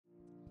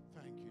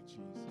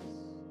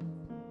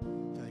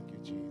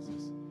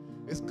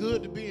It's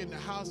good to be in the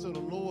house of the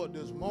Lord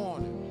this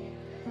morning.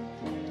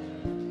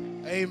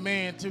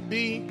 Amen. To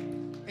be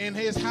in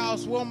his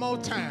house one more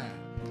time.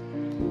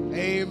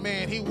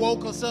 Amen. He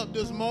woke us up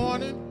this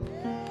morning.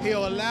 He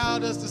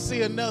allowed us to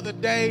see another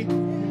day.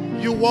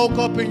 You woke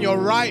up in your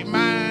right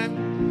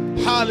mind.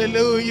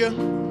 Hallelujah.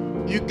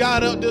 You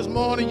got up this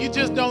morning. You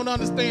just don't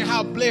understand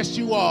how blessed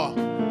you are.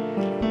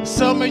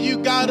 Some of you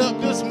got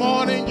up this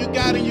morning. You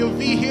got in your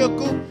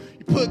vehicle.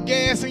 You put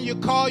gas in your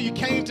car. You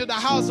came to the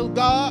house of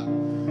God.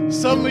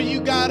 Some of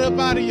you got up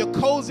out of your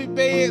cozy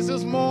beds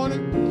this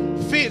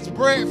morning. Fixed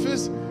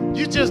breakfast.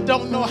 You just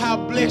don't know how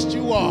blessed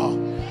you are.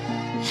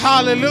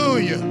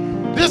 Hallelujah.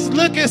 Just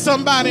look at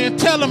somebody and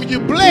tell them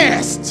you're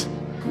blessed.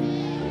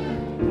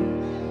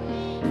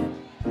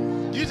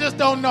 You just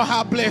don't know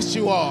how blessed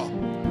you are.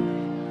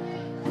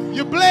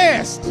 You're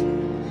blessed.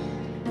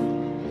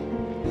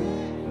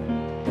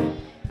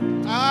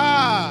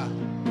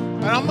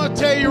 And I'm going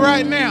to tell you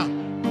right now,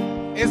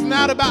 it's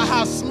not about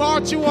how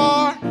smart you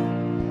are.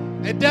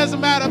 It doesn't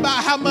matter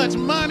about how much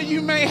money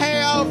you may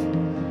have.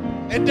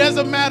 It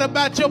doesn't matter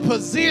about your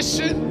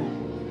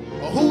position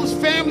or whose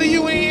family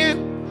you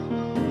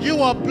in.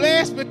 You are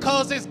blessed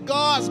because it's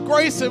God's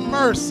grace and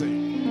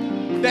mercy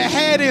that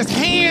had his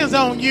hands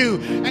on you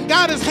and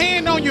got his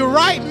hand on you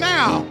right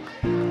now.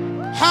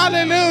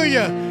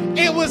 Hallelujah.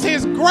 It was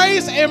his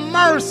grace and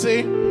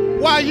mercy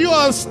while you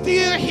are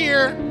still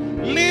here,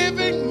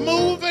 living,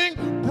 moving,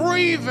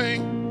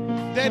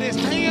 breathing, that his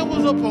hand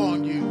was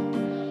upon you.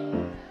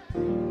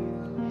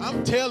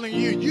 I'm telling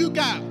you,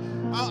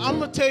 I'm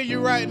going to tell you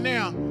right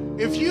now,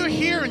 if you're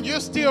here and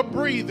you're still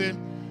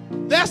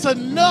breathing, that's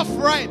enough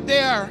right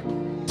there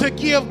to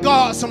give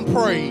God some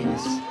praise.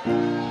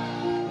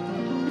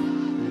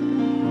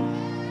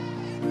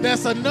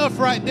 That's enough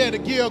right there to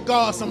give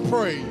God some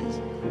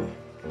praise.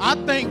 I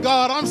thank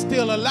God I'm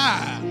still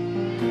alive.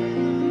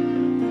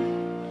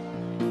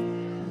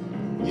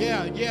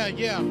 Yeah.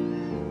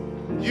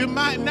 You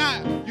might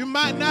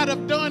not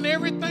have done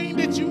everything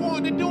that you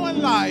want to do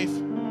in life,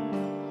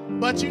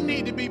 but you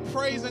need to be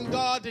praising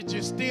God that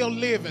you're still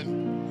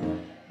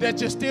living,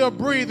 that you're still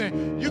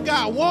breathing. You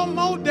got one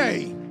more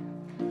day.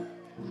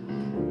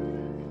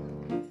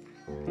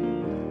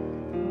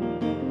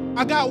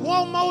 I got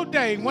one more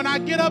day. When I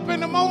get up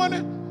in the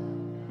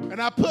morning and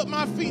I put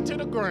my feet to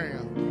the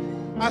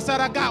ground, I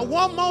said, I got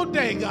one more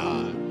day,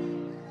 God.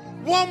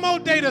 One more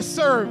day to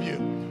serve you.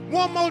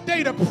 One more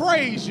day to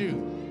praise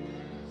you.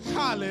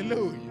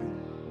 Hallelujah.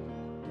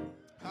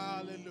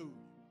 Hallelujah.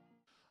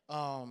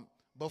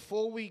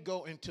 Before we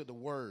go into the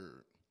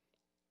word,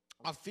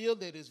 I feel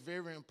that it's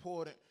very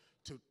important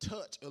to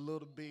touch a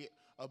little bit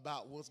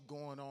about what's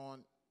going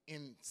on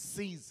in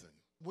season.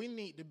 We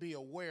need to be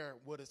aware of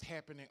what is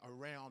happening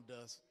around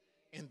us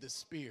in the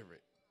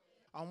spirit.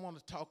 I want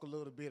to talk a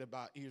little bit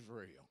about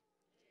Israel.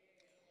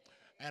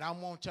 And I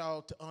want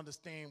y'all to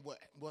understand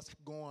what's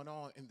going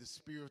on in the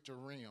spiritual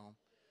realm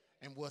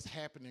and what's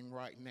happening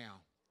right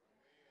now.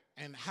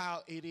 And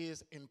how it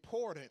is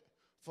important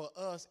for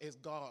us as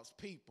God's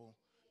people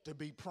to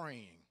be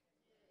praying.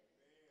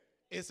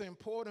 It's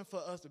important for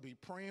us to be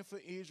praying for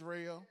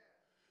Israel,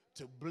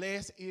 to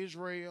bless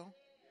Israel.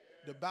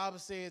 The Bible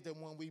says that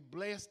when we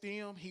bless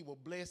them, he will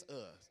bless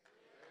us.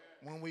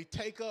 When we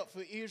take up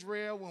for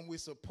Israel, when we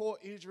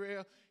support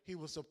Israel, he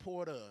will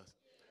support us.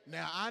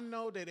 Now, I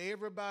know that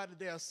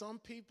there are some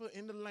people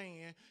in the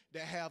land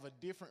that have a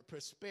different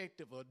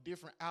perspective, a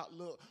different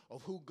outlook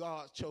of who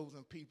God's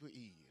chosen people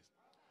is.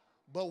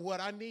 But what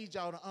I need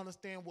y'all to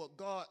understand what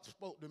God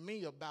spoke to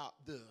me about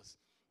this.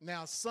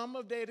 Now, some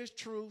of that is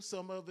true,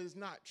 some of it is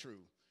not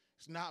true.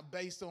 It's not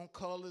based on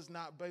colors,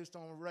 not based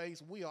on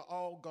race. We are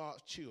all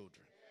God's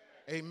children.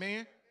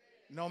 Amen?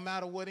 No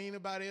matter what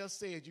anybody else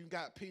says, you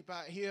got people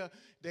out here,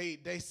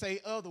 they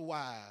say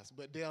otherwise,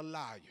 but they're a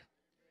liar.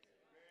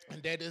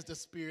 And that is the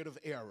spirit of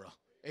error.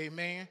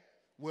 Amen?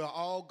 We're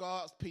all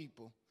God's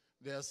people.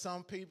 There are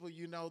some people,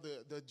 you know,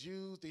 the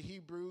Jews, the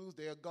Hebrews,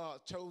 they're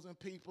God's chosen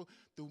people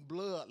through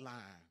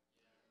bloodline.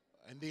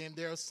 And then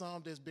there are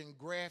some that's been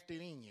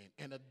grafted in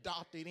and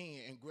adopted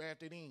in and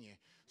grafted in.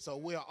 So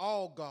we're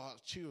all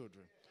God's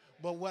children.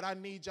 But what I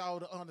need y'all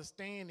to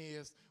understand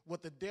is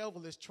what the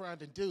devil is trying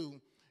to do.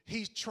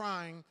 He's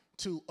trying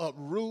to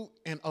uproot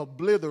and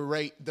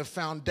obliterate the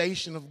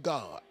foundation of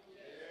God.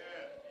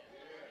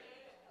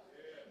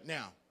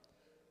 Now,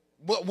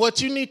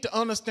 what you need to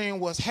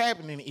understand what's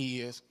happening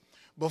is,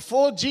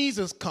 before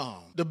Jesus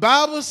comes, the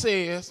Bible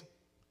says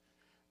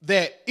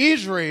that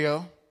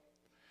Israel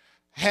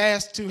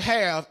has to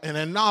have an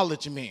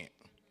acknowledgement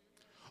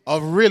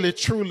of really,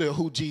 truly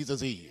who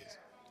Jesus is.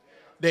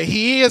 That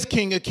he is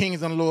King of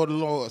Kings and Lord of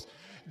Lords.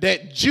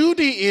 That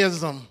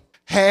Judaism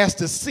has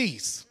to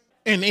cease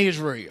in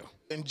Israel.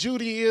 In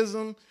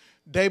Judaism,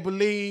 they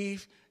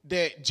believe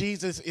that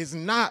Jesus is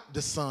not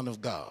the Son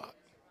of God.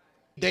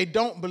 They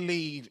don't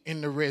believe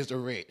in the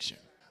resurrection.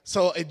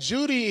 So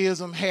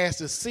Judaism has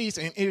to cease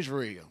in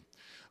Israel.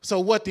 So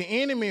what the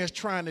enemy is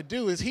trying to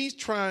do is he's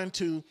trying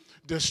to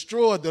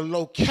destroy the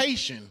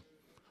location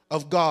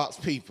of God's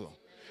people.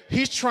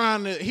 He's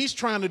trying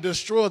to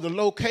destroy the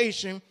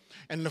location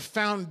and the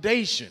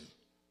foundation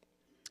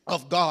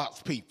of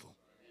God's people.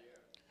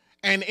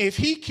 And if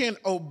he can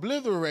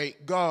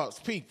obliterate God's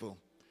people,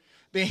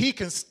 then he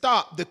can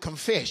stop the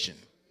confession.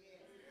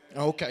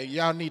 Okay,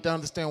 y'all need to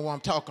understand what I'm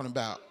talking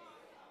about.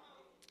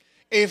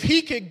 If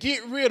he could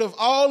get rid of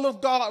all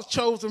of God's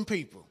chosen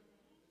people,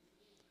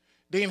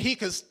 then he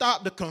could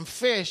stop the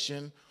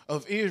confession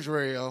of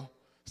Israel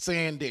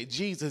saying that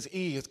Jesus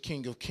is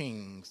King of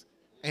Kings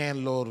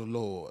and Lord of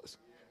Lords,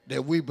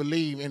 that we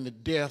believe in the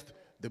death,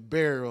 the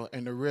burial,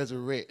 and the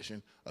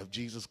resurrection of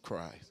Jesus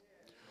Christ.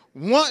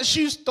 Once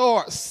you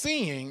start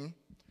seeing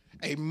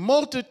a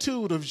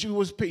multitude of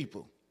Jewish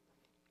people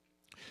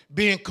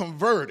being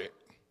converted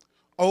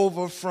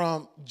over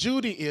from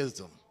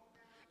Judaism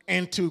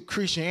into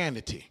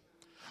Christianity,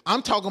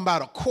 I'm talking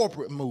about a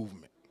corporate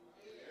movement.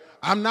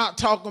 I'm not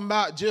talking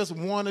about just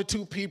one or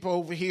two people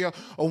over here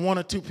or one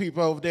or two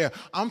people over there.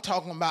 I'm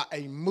talking about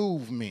a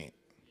movement.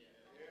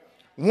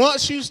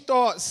 Once you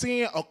start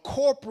seeing a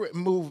corporate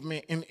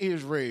movement in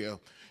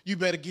Israel, you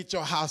better get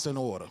your house in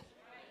order.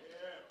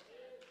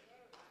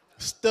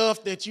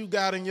 Stuff that you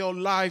got in your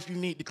life, you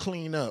need to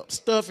clean up.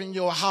 Stuff in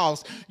your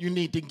house, you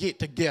need to get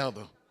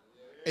together.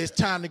 It's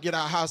time to get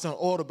our house in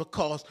order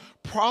because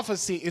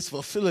prophecy is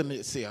fulfilling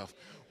itself.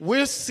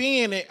 We're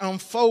seeing it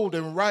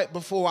unfolding right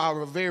before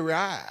our very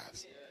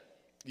eyes.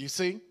 You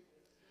see?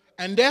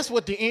 And that's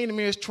what the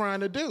enemy is trying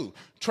to do,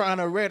 trying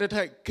to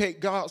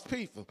eradicate God's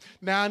people.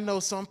 Now, I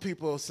know some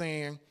people are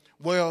saying,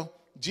 well,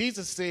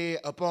 Jesus said,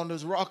 upon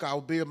this rock I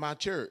will build my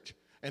church,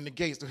 and the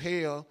gates of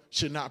hell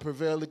should not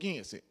prevail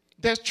against it.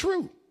 That's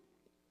true.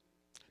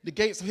 The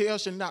gates of hell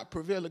should not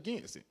prevail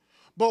against it.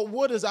 But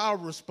what is our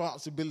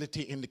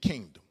responsibility in the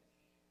kingdom?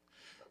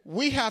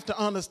 We have to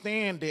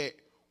understand that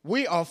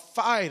we are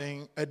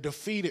fighting a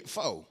defeated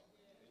foe.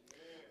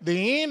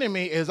 The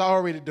enemy is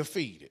already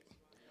defeated.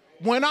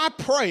 When I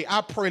pray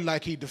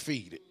like he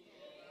defeated.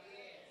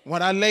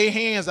 When I lay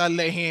hands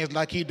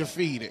like he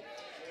defeated.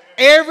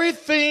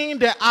 Everything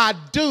that I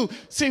do,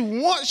 see,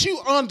 once you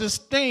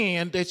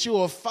understand that you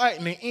are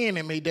fighting an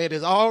enemy that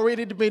has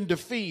already been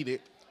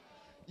defeated,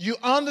 you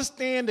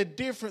understand the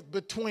difference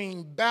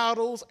between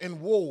battles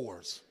and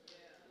wars.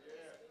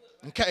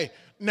 Okay,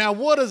 now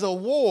what is a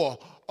war?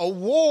 A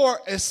war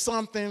is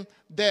something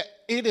that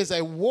it is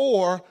a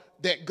war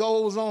that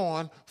goes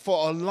on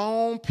for a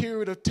long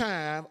period of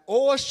time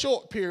or a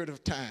short period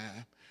of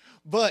time.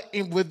 But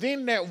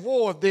within that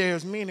war,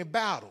 there's many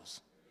battles.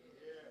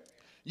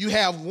 You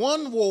have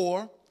one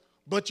war,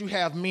 but you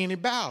have many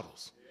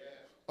battles.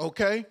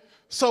 Okay?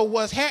 So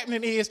what's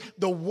happening is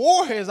the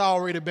war has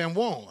already been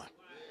won.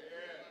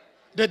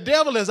 The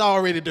devil is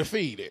already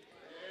defeated.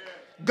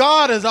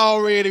 God is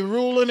already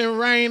ruling and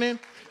reigning.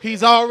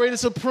 He's already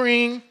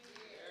supreme.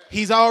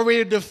 He's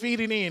already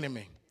defeated the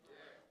enemy.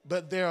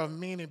 But there are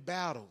many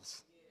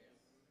battles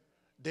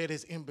that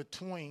is in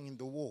between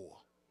the war.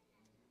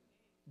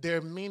 There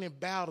are many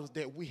battles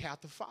that we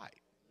have to fight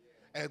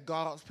as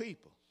God's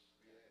people.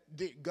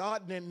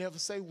 God didn't never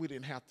say we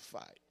didn't have to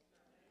fight.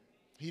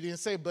 He didn't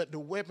say, but the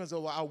weapons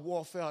of our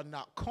warfare are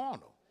not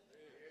carnal,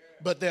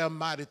 but they are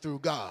mighty through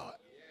God.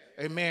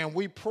 Amen.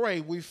 We pray,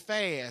 we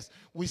fast,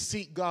 we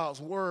seek God's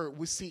word,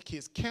 we seek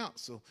his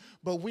counsel.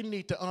 But we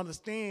need to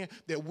understand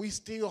that we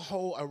still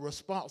hold a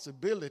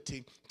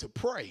responsibility to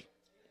pray.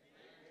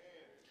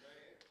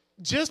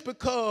 Just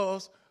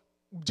because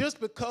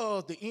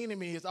the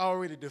enemy is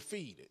already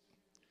defeated,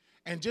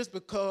 and just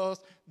because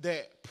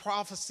that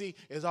prophecy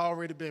has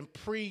already been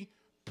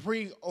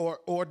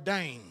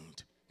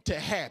ordained to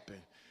happen,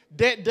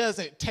 that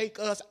doesn't take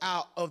us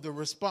out of the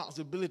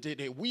responsibility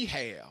that we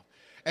have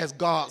as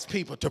God's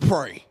people to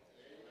pray.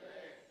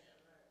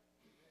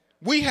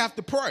 We have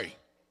to pray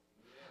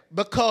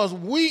because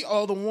we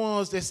are the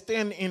ones that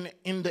stand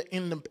in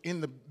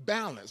the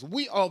balance.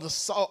 We are the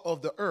salt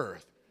of the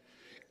earth.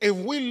 If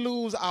we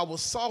lose our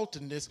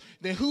saltiness,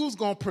 then who's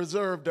going to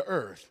preserve the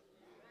earth?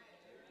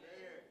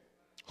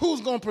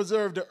 Who's going to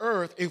preserve the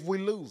earth if we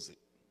lose it?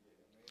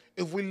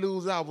 If we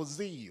lose our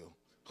zeal,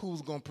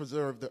 who's going to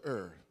preserve the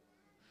earth?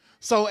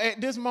 So at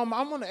this moment,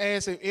 I'm going to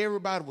ask if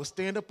everybody will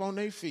stand up on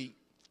their feet.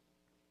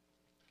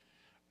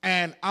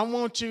 And I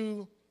want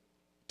you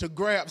to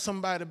grab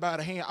somebody by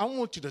the hand. I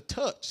want you to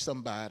touch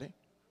somebody.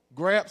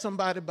 Grab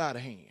somebody by the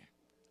hand.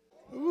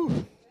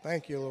 Ooh,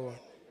 thank you, Lord.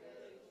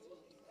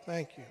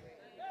 Thank you.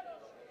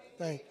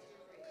 Thank you.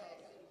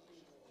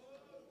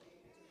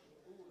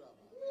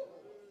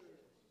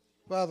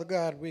 Father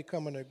God, we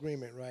come in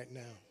agreement right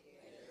now.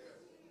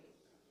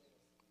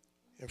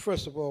 And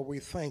first of all, we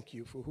thank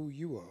you for who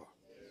you are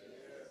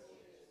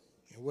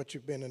and what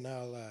you've been in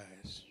our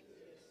lives.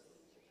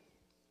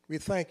 We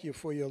thank you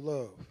for your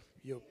love,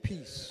 your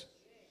peace,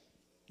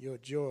 your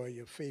joy,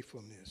 your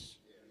faithfulness.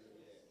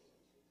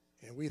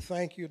 And we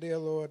thank you, dear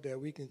Lord, that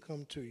we can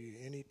come to you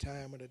any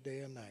time of the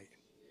day or night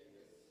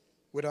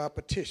with our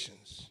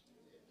petitions,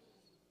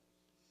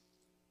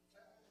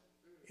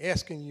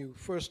 asking you,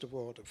 first of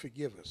all, to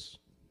forgive us.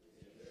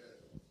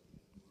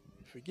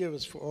 Forgive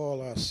us for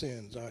all our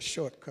sins, our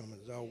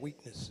shortcomings, our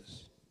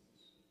weaknesses,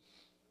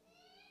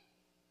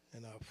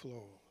 and our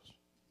flaws.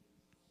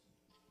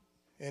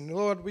 And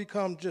Lord, we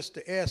come just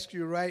to ask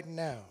you right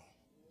now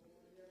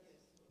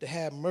to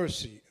have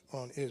mercy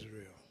on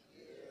Israel.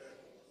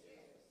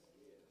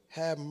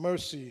 Have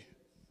mercy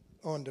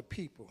on the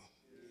people.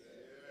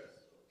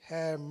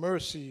 Have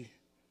mercy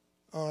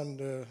on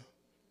the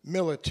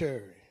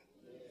military.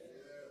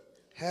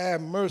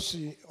 Have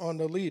mercy on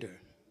the leader,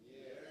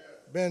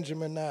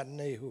 Benjamin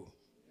Netanyahu.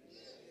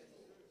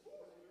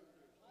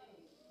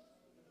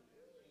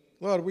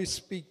 Lord, we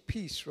speak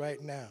peace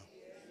right now.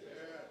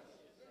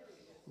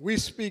 We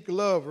speak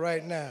love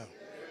right now.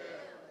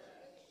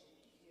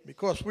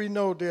 Because we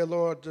know, dear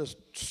Lord, the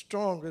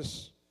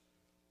strongest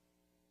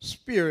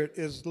spirit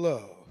is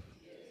love.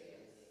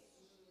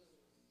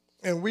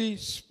 And we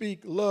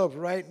speak love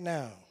right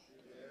now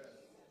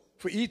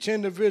for each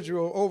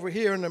individual over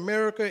here in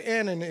America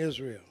and in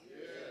Israel.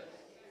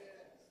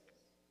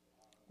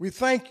 We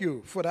thank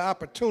you for the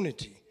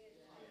opportunity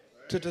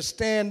to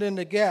stand in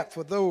the gap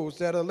for those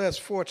that are less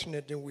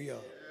fortunate than we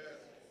are.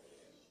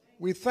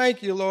 We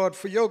thank you, Lord,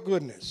 for your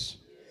goodness.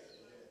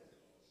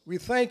 We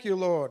thank you,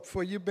 Lord,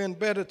 for you've been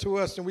better to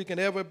us than we can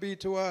ever be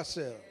to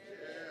ourselves.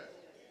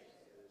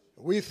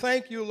 We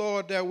thank you,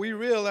 Lord, that we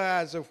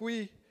realize if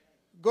we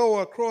go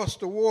across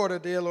the water,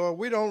 dear Lord,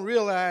 we don't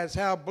realize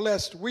how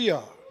blessed we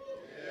are.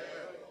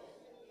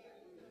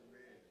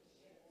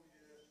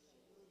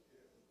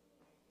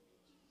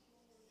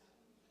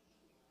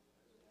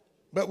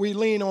 But we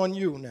lean on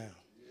you now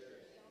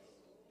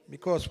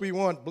because we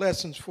want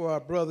blessings for our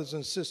brothers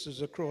and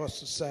sisters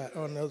across the side,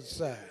 on the other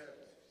side.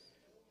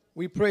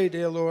 We pray,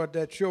 dear Lord,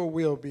 that your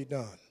will be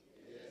done.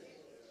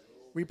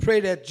 We pray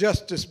that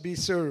justice be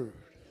served.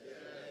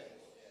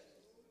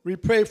 We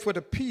pray for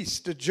the peace,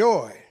 the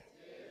joy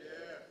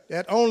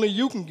that only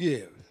you can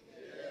give.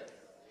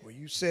 Well,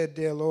 you said,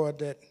 dear Lord,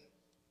 that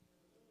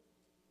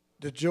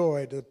the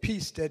joy, the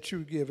peace that you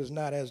give is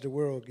not as the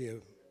world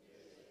gives,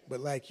 but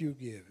like you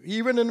give.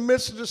 Even in the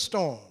midst of the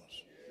storms,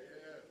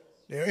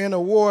 they're in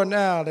a war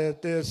now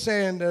that they're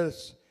saying that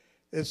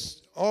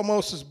it's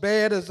almost as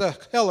bad as a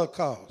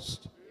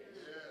Holocaust.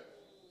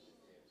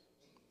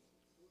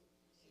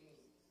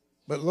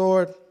 But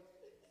Lord,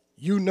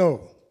 you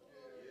know.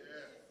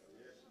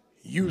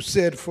 You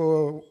said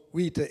for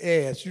we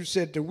to ask. You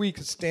said that we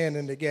could stand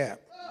in the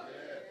gap.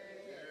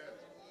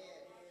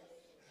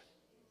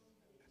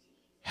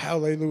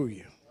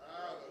 Hallelujah.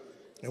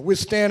 And we're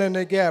standing in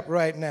the gap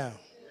right now.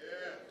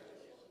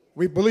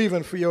 We're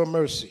believing for your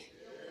mercy.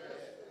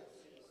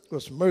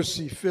 Because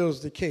mercy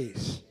fills the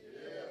case.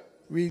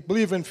 We're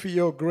believing for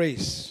your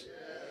grace.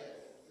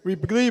 We're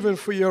believing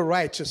for your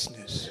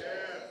righteousness.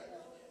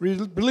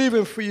 We're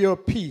believing for your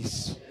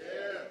peace.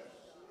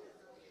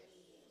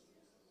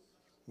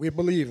 We're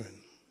believing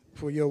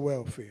for your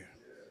welfare.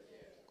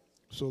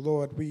 So,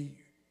 Lord,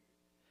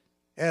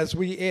 as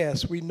we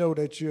ask, we know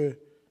that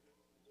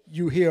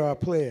you hear our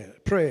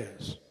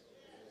prayers.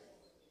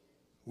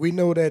 We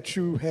know that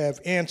you have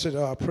answered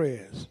our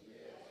prayers.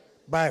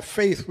 By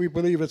faith, we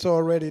believe it's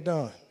already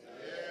done.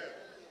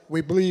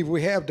 We believe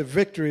we have the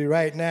victory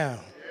right now.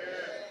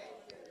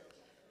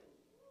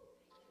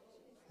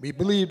 We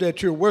believe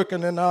that you're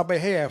working in our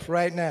behalf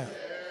right now.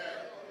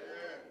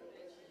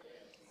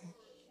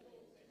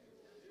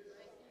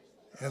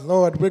 And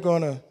Lord, we're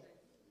going to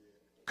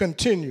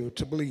continue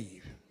to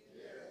believe.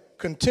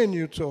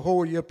 Continue to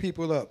hold your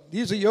people up.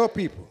 These are your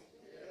people.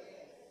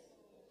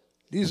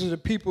 These are the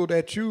people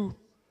that you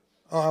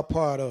are a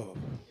part of.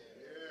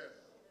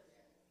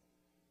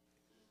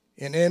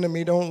 And the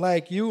enemy don't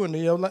like you and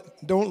they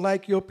don't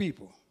like your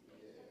people.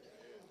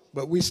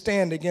 But we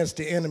stand against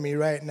the enemy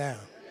right now.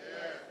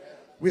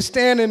 We're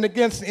standing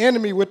against the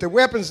enemy with the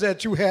weapons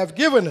that you have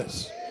given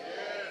us.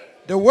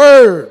 The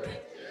word,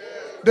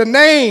 the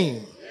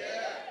name,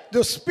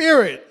 the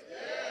spirit.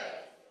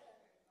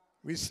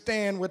 We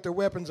stand with the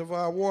weapons of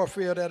our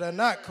warfare that are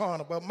not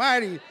carnal, but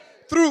mighty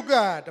through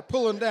God to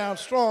pulling down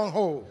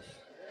strongholds,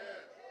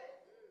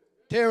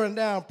 tearing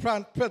down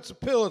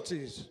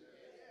principalities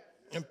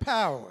and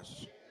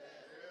powers.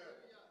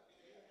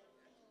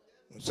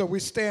 And so we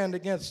stand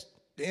against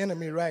the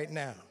enemy right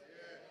now.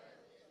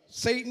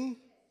 Satan,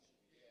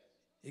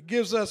 it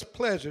gives us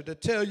pleasure to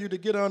tell you to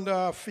get under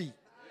our feet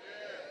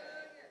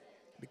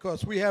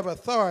because we have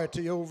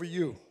authority over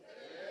you.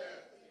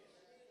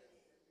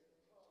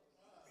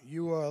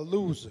 You are a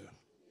loser.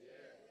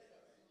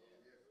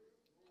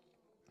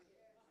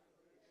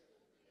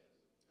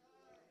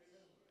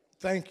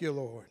 Thank you,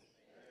 Lord.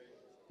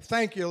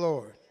 Thank you,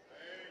 Lord.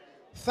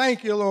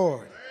 Thank you,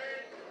 Lord.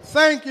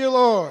 Thank you,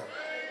 Lord.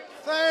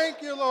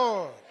 Thank you,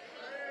 Lord.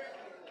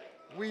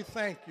 We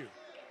thank you.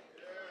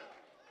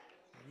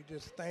 We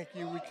just thank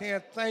you. We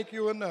can't thank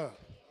you enough.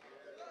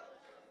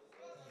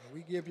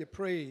 We give you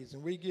praise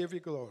and we give you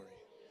glory.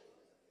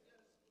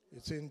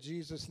 It's in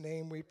Jesus'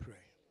 name we pray.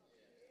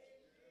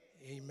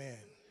 Amen. Amen.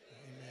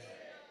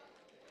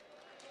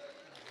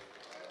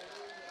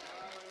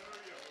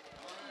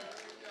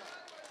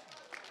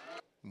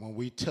 When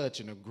we touch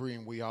and agree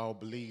and we all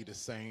believe the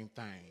same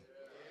thing,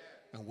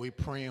 and we're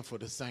praying for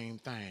the same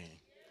thing,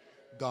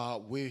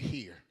 God, we're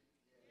here.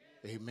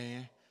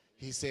 Amen.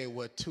 He said,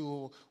 where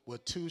two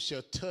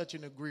shall touch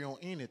and agree on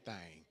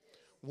anything,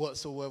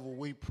 whatsoever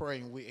we pray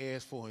and we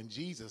ask for in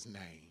Jesus'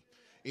 name,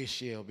 it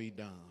shall be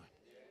done.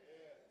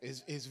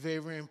 It's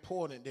very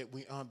important that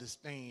we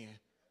understand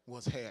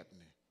what's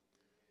happening,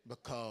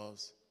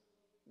 because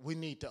we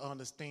need to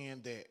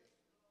understand that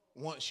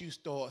once you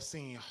start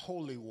seeing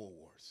holy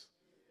wars,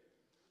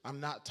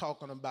 I'm not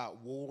talking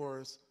about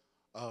wars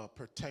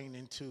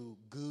pertaining to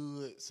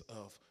goods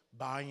of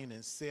buying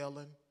and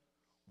selling,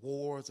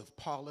 wars of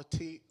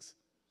politics,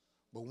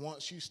 but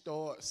once you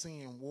start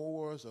seeing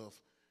wars of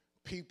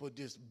people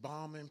just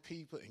bombing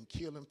people and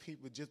killing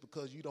people just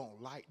because you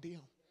don't like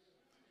them,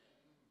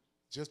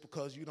 just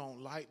because you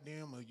don't like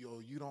them, or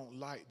you don't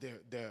like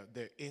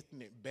their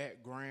ethnic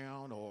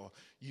background, or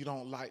you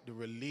don't like the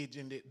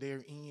religion that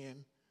they're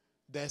in,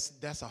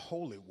 that's a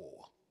holy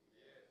war.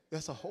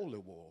 That's a holy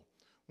war.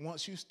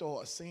 Once you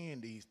start seeing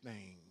these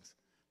things,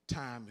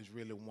 time is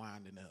really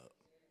winding up.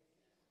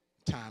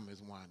 Time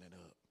is winding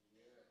up.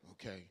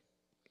 Okay?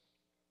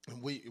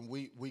 And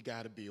we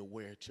got to be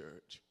aware,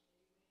 church,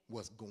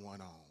 what's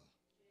going on.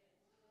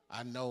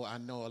 I know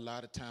a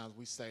lot of times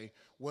we say,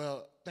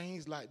 well,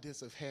 things like this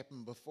have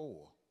happened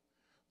before.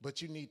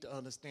 But you need to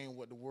understand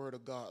what the Word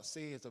of God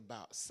says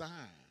about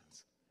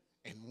signs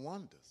and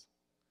wonders.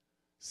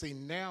 See,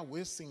 now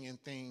we're seeing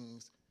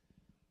things,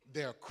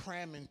 they're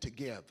cramming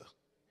together.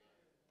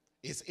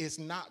 It's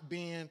not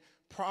being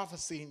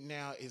prophecy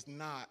now. It's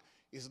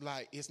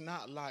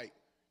not like,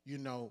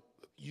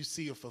 you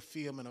see a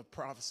fulfillment of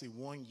prophecy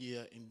 1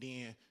 year, and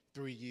then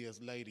 3 years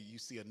later, you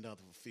see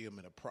another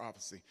fulfillment of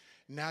prophecy.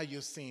 Now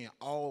you're seeing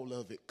all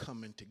of it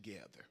coming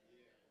together.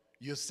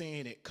 You're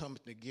seeing it coming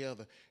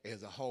together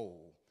as a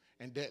whole.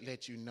 And that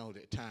lets you know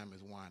that time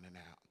is winding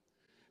out.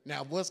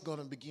 Now, what's going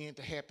to begin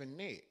to happen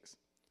next?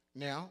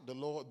 Now, the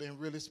Lord been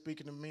really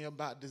speaking to me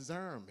about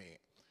discernment,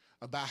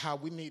 about how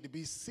we need to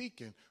be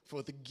seeking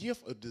for the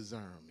gift of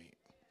discernment.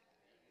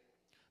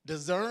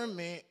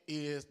 Discernment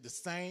is the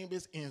same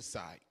as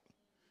insight,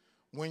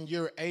 when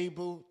you're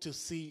able to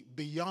see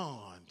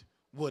beyond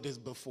what is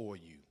before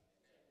you.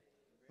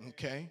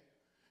 Okay?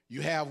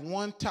 You have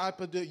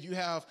you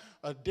have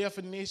a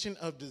definition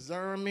of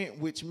discernment,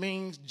 which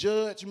means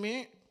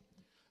judgment,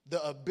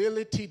 the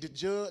ability to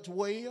judge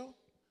well.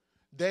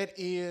 That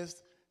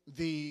is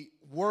the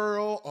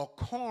world or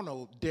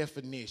carnal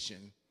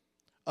definition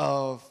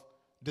of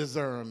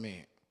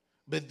discernment.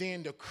 But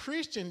then the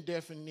Christian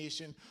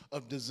definition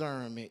of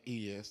discernment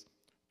is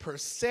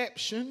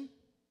perception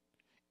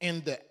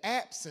in the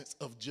absence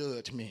of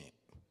judgment,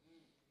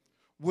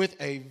 with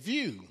a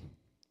view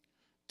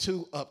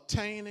to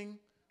obtaining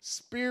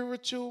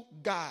spiritual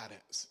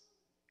guidance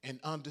and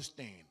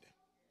understanding.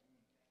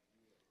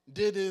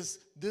 This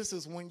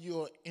is when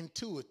you're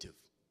intuitive.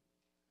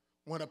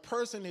 When a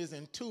person is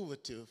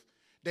intuitive,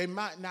 they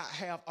might not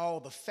have all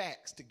the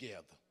facts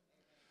together,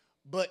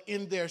 but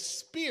in their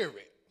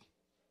spirit,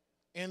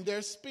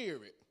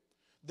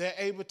 they're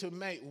able to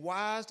make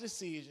wise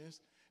decisions.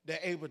 They're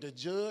able to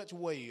judge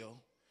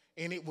well,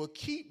 and it will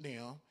keep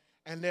them,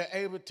 and they're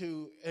able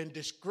to, and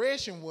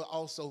discretion will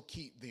also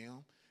keep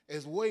them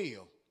as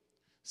well.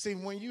 See,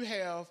 when you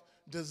have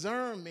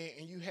discernment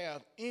and you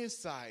have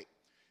insight,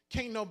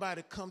 can't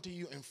nobody come to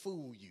you and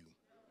fool you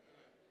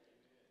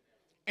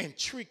and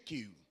trick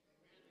you.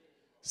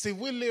 See,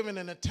 we're living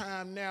in a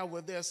time now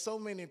where there's so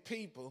many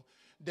people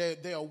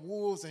that they are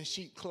wolves in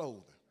sheep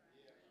clothing.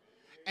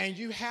 And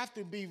you have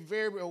to be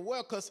very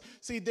aware, because,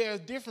 see, there's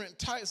different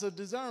types of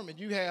discernment.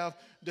 You have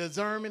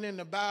discernment in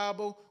the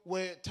Bible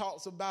where it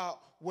talks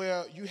about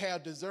where you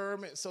have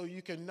discernment so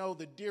you can know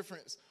the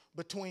difference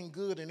between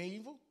good and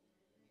evil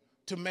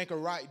to make a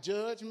right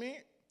judgment.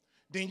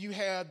 Then you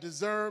have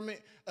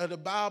discernment of the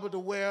Bible to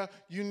where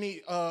you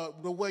need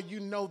where you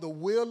know the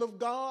will of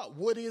God.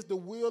 What is the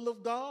will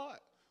of God?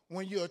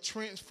 When you are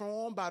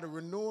transformed by the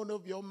renewing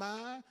of your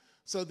mind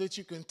so that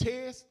you can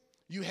test.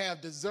 You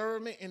have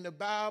discernment in the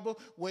Bible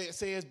where it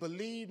says,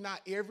 believe not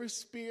every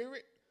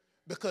spirit,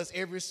 because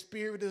every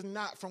spirit is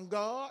not from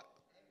God.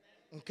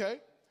 Okay?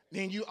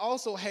 Then you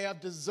also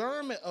have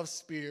discernment of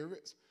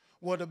spirits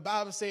where the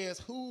Bible says,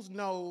 who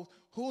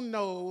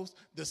knows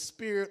the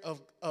spirit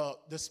of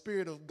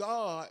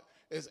God,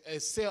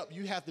 except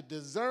you have to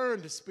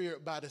discern the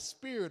spirit by the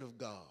Spirit of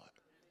God.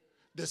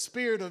 The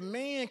spirit of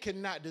man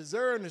cannot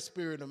discern the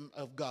Spirit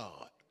of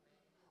God.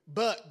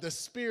 But the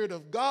Spirit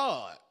of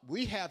God,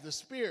 we have the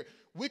Spirit.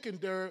 We can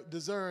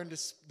discern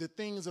the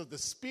things of the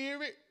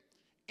Spirit,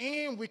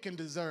 and we can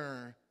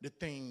discern the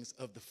things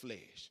of the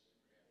flesh.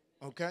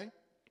 Okay?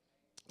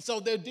 So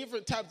there are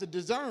different types of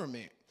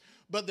discernment.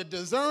 But the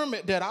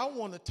discernment that I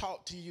want to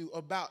talk to you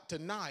about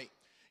tonight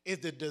is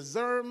the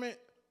discernment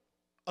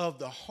of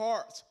the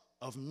hearts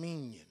of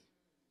men.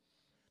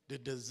 The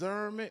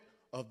discernment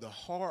of the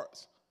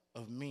hearts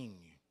of men.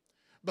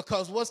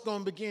 Because what's going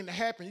to begin to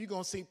happen, you're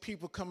going to see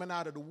people coming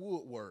out of the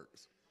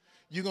woodworks.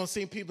 You're going to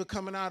see people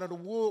coming out of the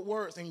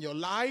woodworks in your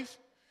life.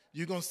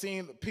 You're going to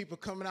see people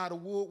coming out of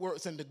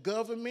woodworks in the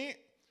government.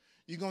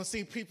 You're going to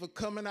see people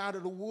coming out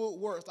of the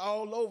woodworks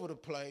all over the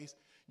place.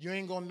 You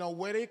ain't going to know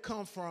where they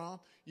come from.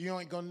 You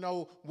ain't going to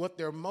know what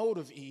their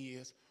motive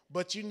is.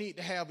 But you need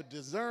to have a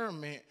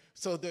discernment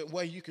so that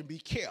way you can be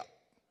kept.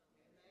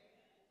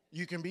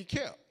 You can be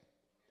kept.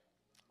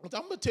 But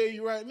I'm going to tell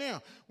you right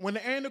now, when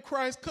the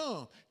Antichrist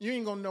comes, you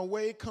ain't going to know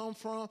where it come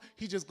from.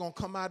 He's just going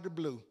to come out of the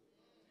blue.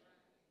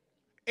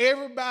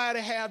 Everybody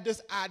have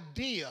this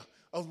idea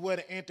of where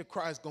the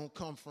Antichrist going to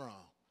come from.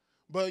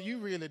 But you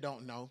really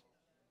don't know.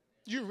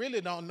 You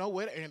really don't know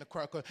where the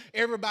Antichrist comes.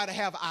 Everybody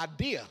have an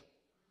idea,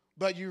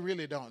 but you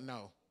really don't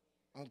know.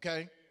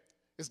 Okay?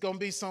 It's going to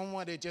be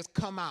someone that just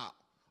come out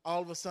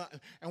all of a sudden.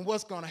 And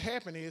what's going to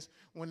happen is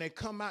when they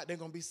come out, they're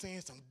going to be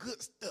saying some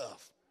good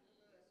stuff.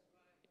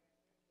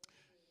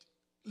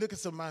 Look at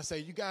somebody and say,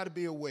 you got to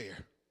be aware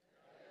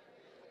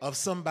of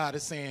somebody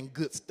saying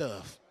good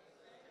stuff.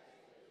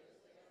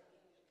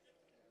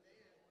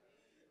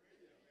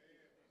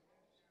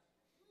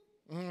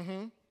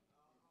 Mm-hmm.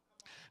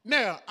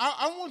 Now,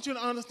 I want you to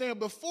understand,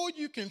 before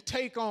you can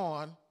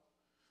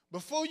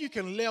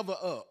level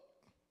up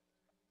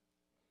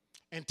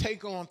and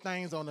take on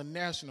things on a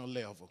national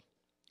level,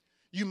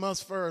 you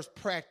must first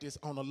practice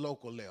on a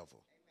local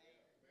level.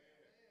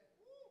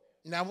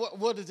 Now,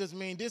 what does this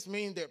mean? This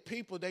means that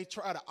people, they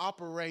try to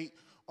operate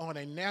on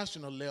a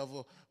national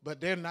level,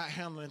 but they're not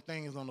handling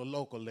things on a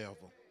local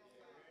level.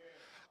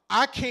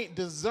 I can't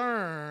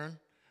discern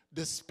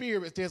the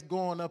spirits that's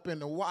going up in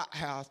the White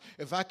House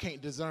if I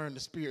can't discern the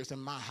spirits in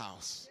my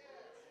house.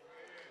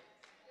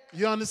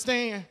 You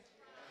understand?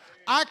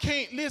 I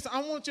can't, listen,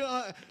 I want you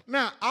to,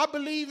 now, I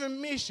believe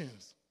in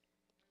missions.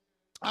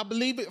 I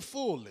believe it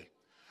fully.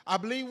 I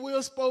believe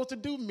we're supposed to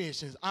do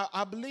missions.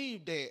 I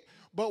believe that.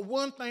 But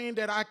one thing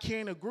that I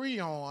can't agree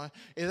on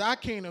is I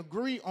can't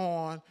agree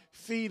on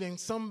feeding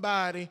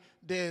somebody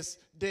that's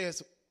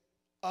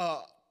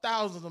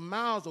thousands of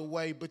miles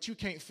away, but you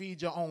can't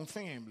feed your own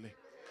family.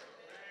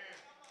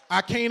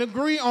 I can't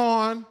agree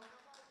on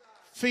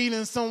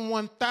feeding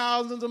someone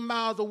thousands of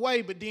miles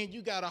away, but then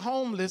you got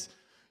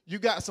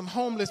some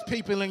homeless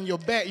people in your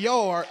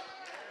backyard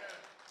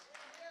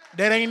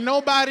that ain't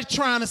nobody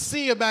trying to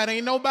see about,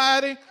 ain't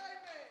nobody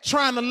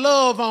trying to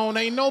love on,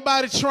 ain't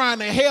nobody trying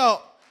to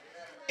help.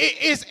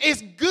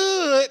 It's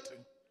good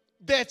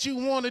that you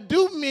want to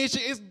do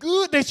mission. It's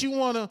good that you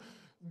want to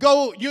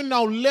go,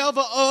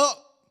 level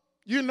up,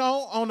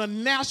 on a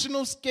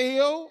national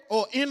scale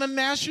or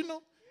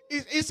international.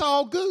 It's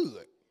all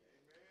good.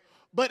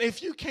 But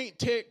if you can't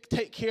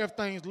take care of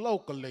things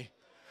locally,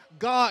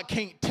 God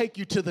can't take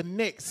you to the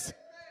next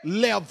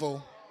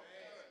level.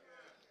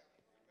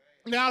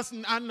 Now,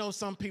 I know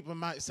some people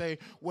might say,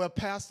 well,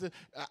 Pastor,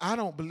 I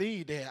don't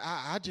believe that.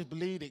 I just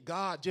believe that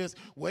God just,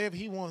 wherever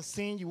he wants to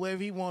send you,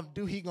 wherever he wants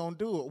to do, he going to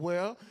do it.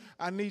 Well,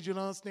 I need you to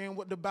understand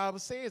what the Bible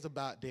says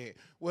about that.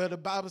 Well, the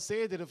Bible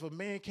says that if a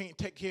man can't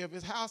take care of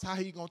his house, how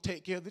he going to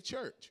take care of the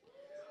church?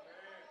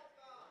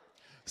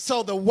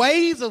 So the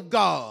ways of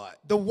God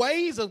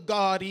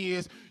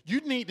is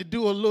you need to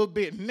do a little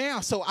bit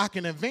now so I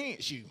can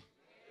advance you.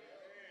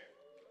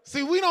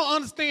 See, we don't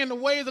understand the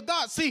ways of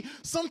God. See,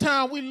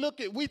 sometimes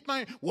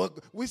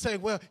we say,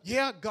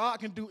 yeah, God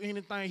can do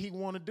anything he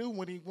want to do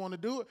when he want to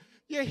do it.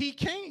 Yeah, he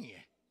can.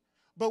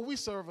 But we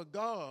serve a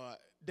God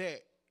that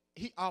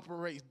he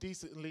operates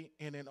decently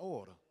and in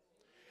order.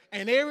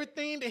 And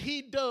everything that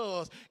he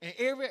does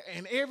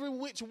and every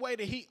which way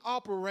that he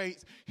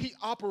operates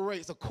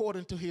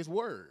according to his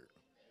word.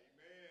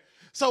 Amen.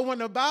 So when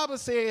the Bible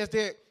says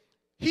that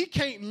he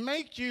can't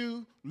make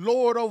you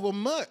Lord over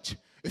much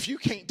if you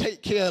can't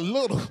take care of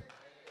little.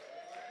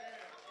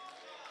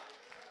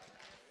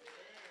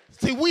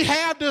 See, we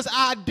have this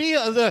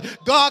idea that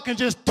God can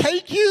just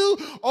take you.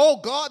 Oh,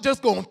 God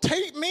just going to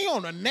take me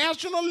on a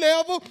national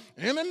level,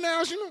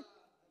 international.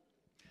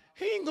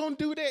 He ain't going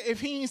to do that if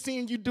he ain't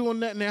seeing you doing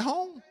nothing at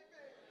home.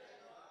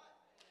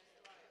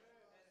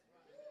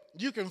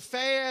 You can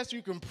fast,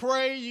 you can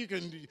pray, you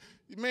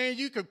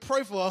can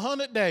pray for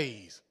 100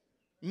 days,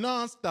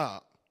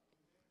 nonstop,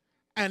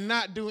 and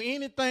not do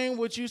anything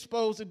what you're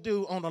supposed to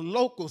do on a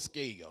local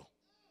scale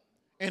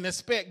and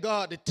expect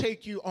God to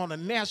take you on a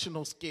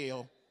national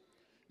scale.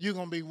 You're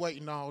going to be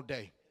waiting all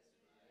day.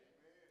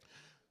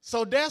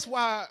 So that's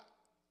why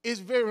it's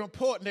very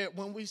important that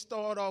when we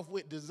start off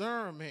with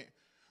discernment,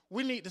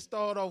 we need to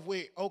start off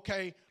with,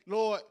 okay,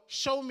 Lord,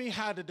 show me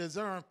how to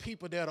discern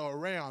people that are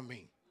around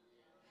me.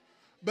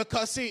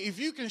 Because, see, if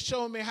you can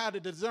show me how to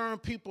discern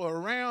people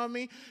around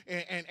me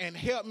and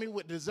help me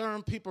with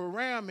discern people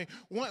around me,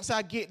 once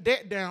I get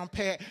that down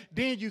pat,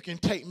 then you can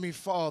take me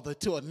farther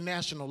to a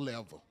national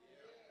level.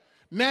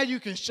 Now you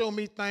can show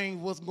me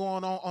things, what's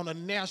going on a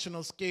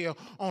national scale,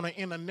 on an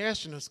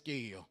international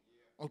scale,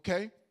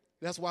 okay?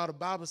 That's why the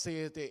Bible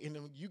says that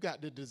you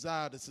got to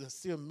desire the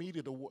sincere meat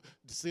of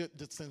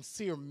the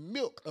sincere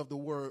milk of the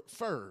word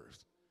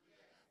first,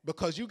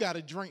 because you got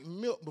to drink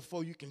milk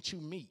before you can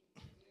chew meat.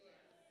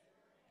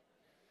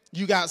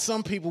 You got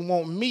some people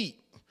want meat,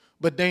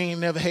 but they ain't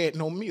never had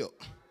no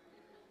milk.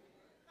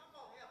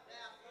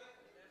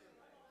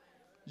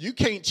 You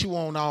can't chew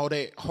on all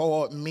that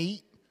hard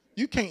meat.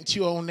 You can't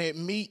chew on that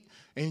meat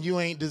and you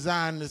ain't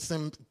desiring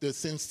the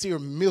sincere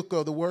milk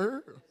of the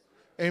word.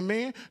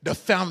 Amen. The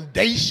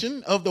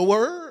foundation of the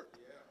word.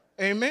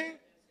 Amen.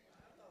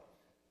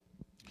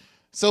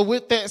 So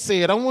with that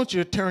said, I want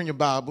you to turn your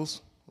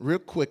Bibles real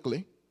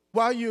quickly.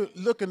 While you're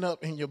looking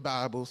up in your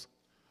Bibles,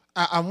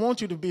 I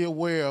want you to be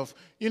aware of,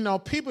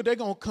 people, they're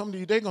going to come to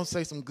you, they're going to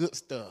say some good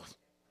stuff.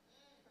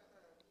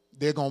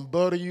 They're going to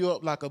butter you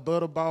up like a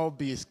butterball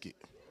biscuit.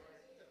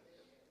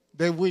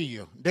 They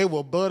will. They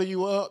will butter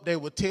you up. They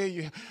will tell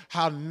you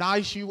how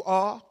nice you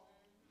are.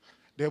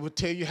 They will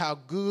tell you how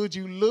good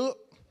you look.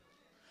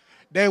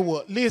 They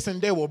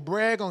will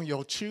brag on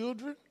your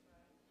children.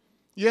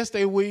 Yes,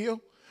 they will.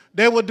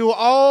 They will do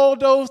all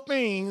those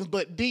things,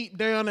 but deep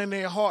down in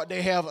their heart,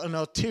 they have an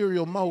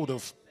ulterior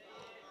motive.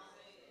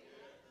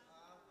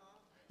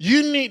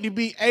 You need to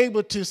be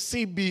able to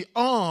see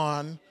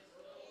beyond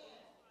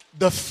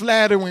the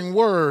flattering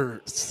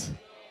words.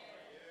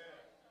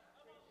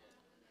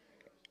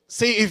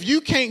 See, if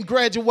you can't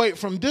graduate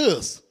from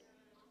this,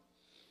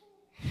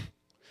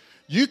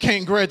 you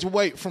can't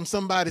graduate from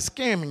somebody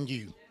scamming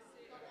you.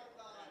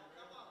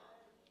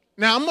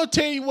 Now, I'm going to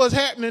tell you what's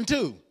happening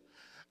too.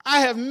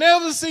 I have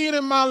never seen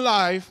in my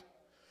life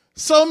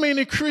so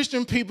many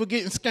Christian people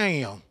getting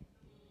scammed.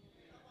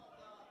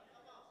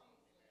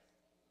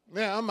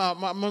 Yeah,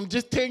 I'm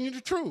just telling you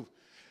the truth.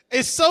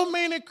 It's so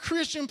many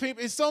Christian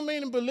people, it's so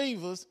many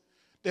believers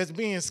that's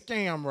being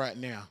scammed right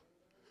now.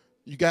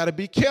 You got to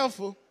be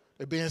careful.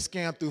 They're being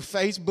scammed through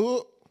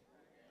Facebook,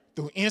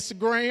 through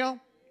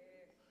Instagram.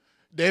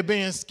 They're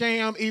being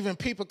scammed, even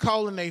people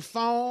calling their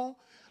phone.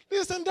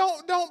 Listen,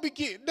 don't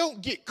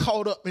get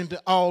caught up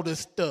into all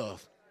this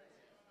stuff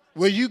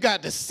where you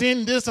got to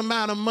send this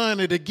amount of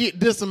money to get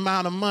this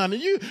amount of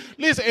money.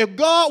 Listen, if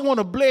God want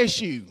to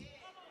bless you,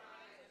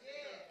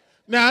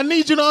 now I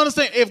need you to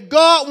understand, if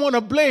God want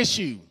to bless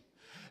you,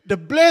 the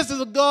blessings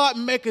of God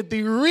maketh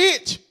thee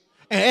rich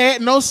and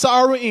add no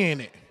sorrow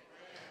in it.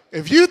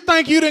 If you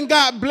think you done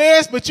got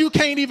blessed, but you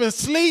can't even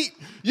sleep,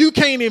 you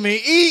can't even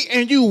eat,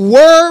 and you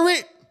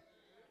worried,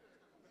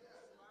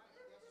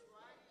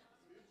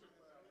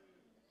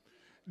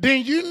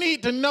 then you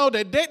need to know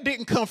that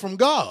didn't come from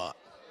God.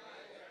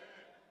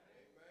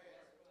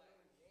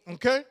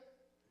 Okay?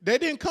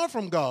 That didn't come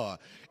from God.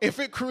 If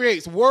it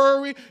creates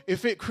worry,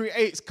 if it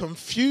creates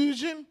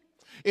confusion,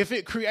 if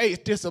it creates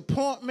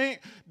disappointment,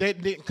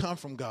 that didn't come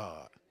from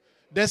God.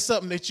 That's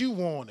something that you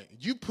wanted.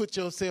 You put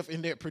yourself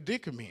in that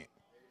predicament.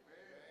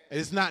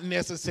 It's not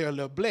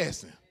necessarily a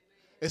blessing.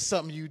 It's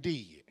something you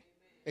did.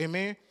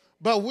 Amen?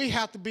 But we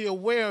have to be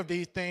aware of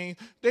these things.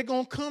 They're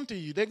going to come to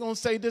you. They're going to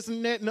say this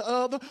and that and the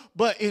other.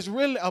 But it's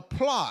really a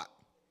plot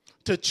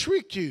to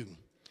trick you,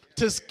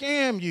 to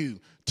scam you,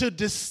 to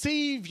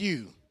deceive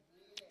you.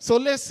 So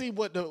let's see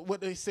what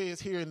they says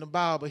here in the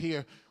Bible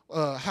here,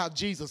 how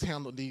Jesus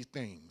handled these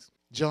things.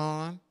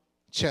 John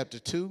chapter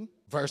 2,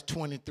 verse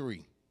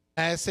 23.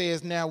 And it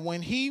says, now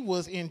when he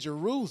was in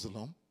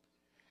Jerusalem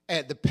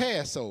at the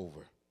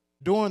Passover,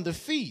 during the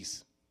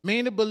feast,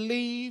 many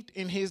believed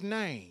in his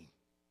name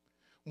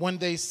when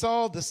they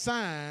saw the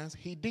signs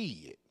he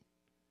did.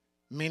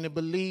 Many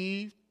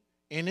believed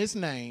in his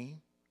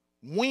name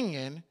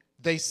when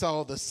they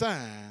saw the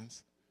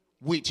signs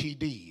which he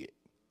did.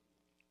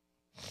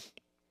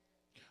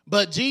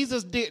 But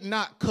Jesus did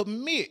not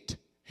commit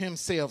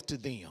himself to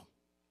them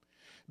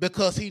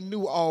because he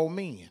knew all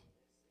men.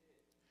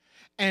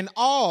 And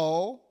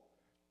all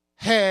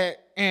had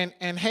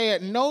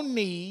had no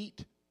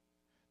need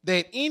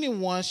that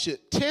anyone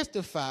should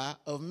testify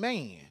of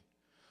man,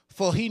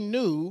 for he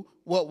knew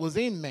what was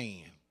in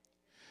man.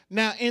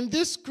 Now, in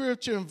this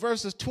scripture, in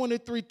verses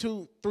 23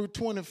 through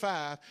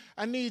 25,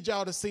 I need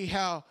y'all to see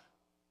how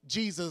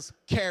Jesus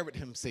carried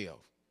himself.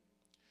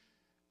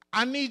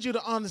 I need you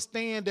to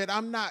understand that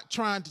I'm not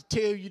trying to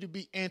tell you to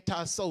be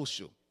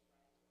antisocial.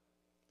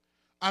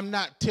 I'm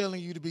not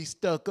telling you to be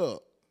stuck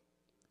up.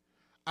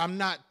 I'm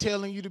not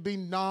telling you to be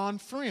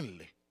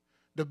non-friendly.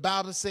 The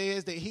Bible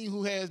says that he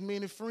who has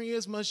many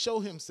friends must show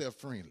himself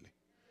friendly.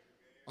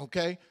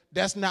 Okay?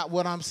 That's not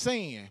what I'm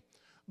saying.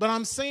 But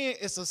I'm saying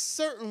it's a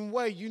certain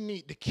way you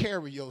need to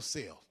carry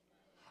yourself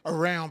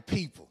around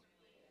people.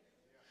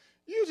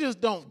 You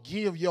just don't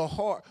give your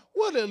heart.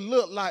 What it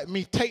look like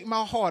me take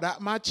my heart out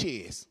my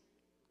chest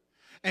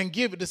and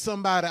give it to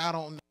somebody I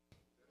don't know?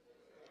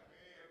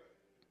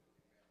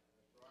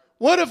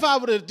 What if I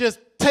would have just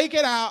take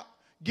it out,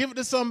 give it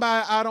to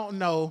somebody I don't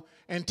know,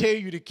 and tell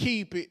you to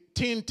keep it,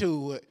 tend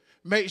to it,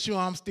 make sure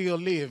I'm still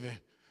living?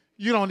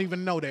 You don't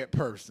even know that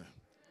person.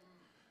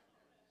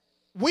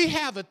 We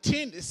have a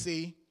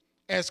tendency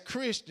as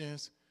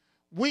Christians,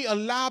 we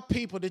allow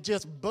people to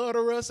just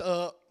butter us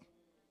up.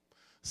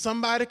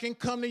 Somebody can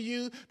come to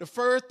you, the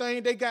first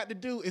thing they got to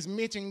do is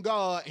mention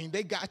God, and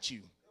they got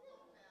you.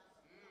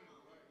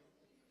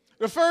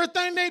 The first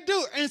thing they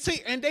do,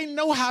 and they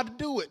know how to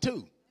do it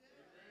too.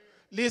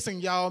 Listen,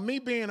 y'all, me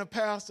being a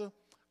pastor,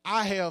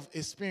 I have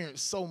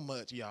experienced so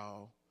much,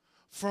 y'all,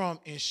 from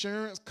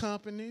insurance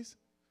companies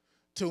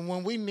to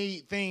when we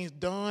need things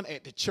done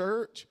at the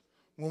church,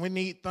 when we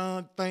need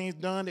things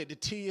done at the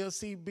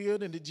TLC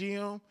building, the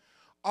gym,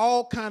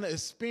 all kind of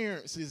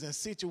experiences and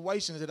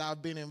situations that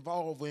I've been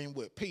involved in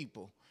with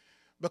people.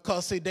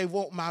 Because, see, they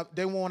want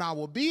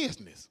our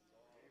business.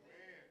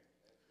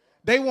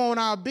 They want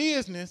our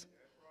business.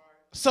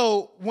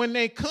 So when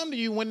they come to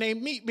you, when they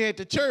meet me at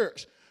the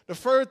church, the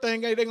first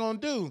thing they're going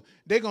to do,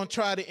 they're going to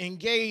try to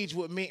engage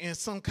with me in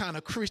some kind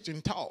of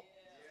Christian talk.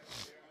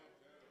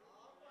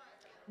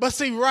 But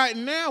see, right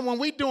now, when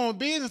we doing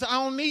business,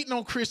 I don't need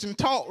no Christian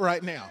talk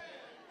right now.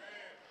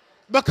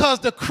 Because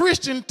the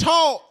Christian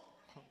talk,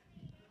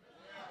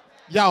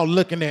 y'all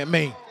looking at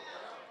me.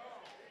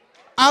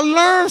 I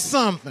learned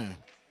something.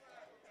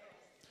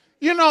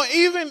 You know,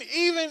 even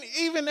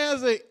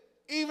as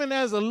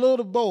a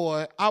little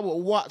boy, I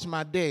would watch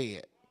my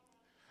dad,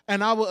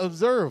 and I would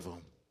observe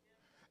him.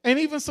 And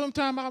even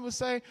sometimes I would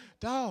say,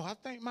 dog, I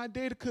think my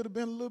daddy could have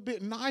been a little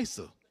bit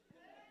nicer.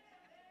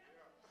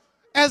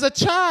 As a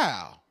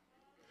child.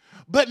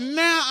 But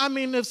now I'm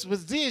in this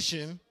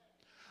position,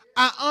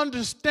 I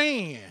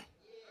understand.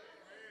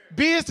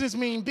 Business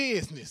means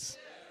business.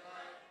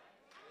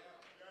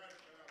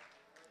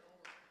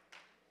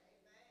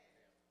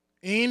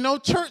 Ain't no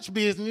church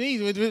business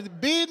either.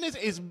 Business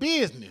is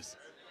business.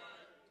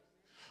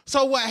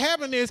 So what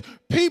happened is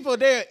people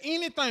there,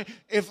 anything,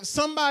 if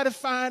somebody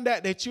find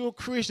out that you're a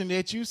Christian,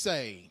 that you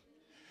saved,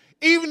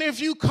 even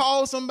if you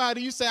call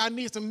somebody, you say, I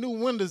need some new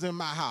windows in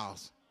my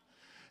house.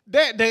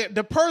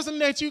 The person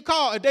that you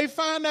call, if they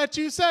find out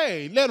you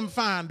saved, let them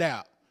find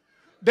out.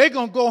 They're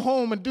going to go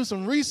home and do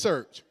some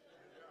research.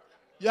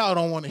 Y'all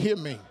don't want to hear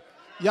me.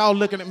 Y'all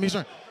looking at me.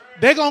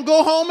 They're going to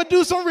go home and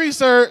do some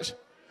research.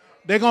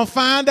 They're going to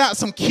find out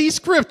some key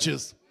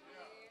scriptures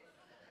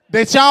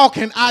that y'all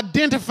can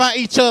identify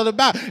each other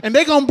by, and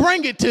they're going to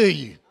bring it to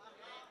you.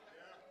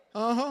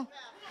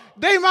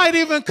 They might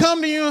even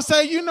come to you and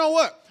say, you know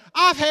what?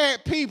 I've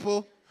had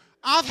people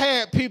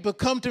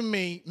come to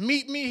me,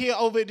 meet me here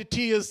over at the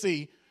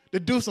TLC to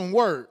do some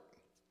work.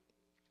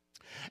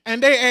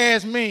 And they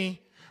ask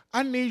me,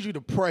 I need you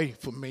to pray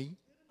for me.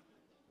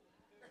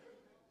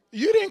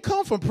 You didn't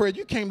come for prayer.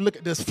 You came to look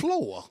at this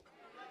floor.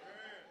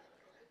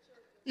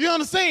 You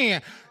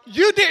understand?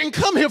 You didn't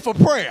come here for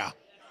prayer.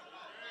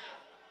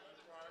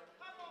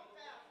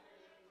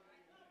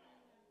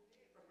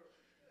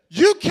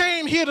 You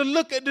came here to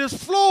look at this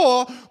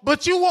floor,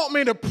 but you want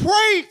me to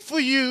pray for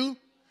you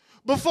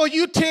before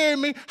you tell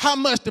me how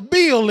much the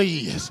bill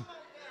is.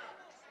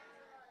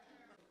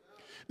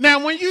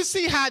 Now, when you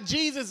see how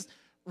Jesus,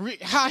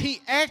 how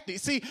he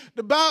acted, see,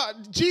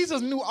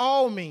 Jesus knew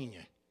all men.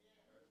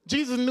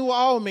 Jesus knew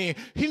all men.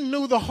 He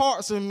knew the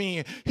hearts of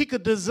men. He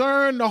could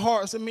discern the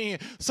hearts of men.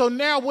 So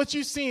now what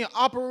you're seeing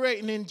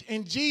operating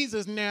in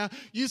Jesus now,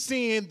 you're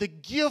seeing the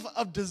gift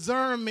of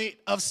discernment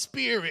of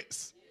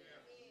spirits.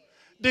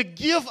 The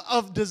gift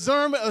of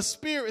discernment of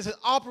spirits is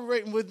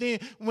operating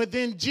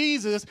within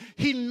Jesus.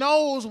 He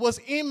knows what's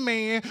in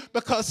man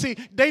because, see,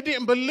 they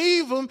didn't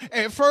believe him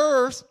at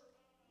first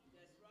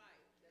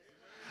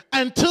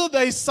until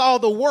they saw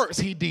the works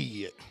he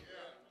did.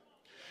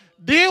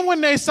 Then when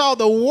they saw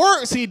the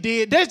works he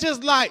did, that's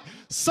just like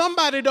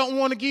somebody don't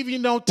want to give you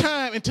no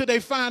time until they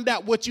find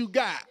out what you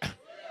got.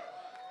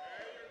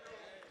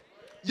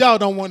 Y'all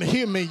don't want to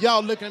hear me.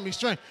 Y'all looking at me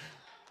strange.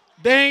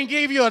 They ain't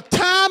give you a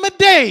time of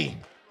day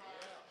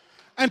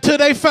until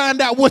they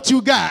find out what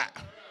you got.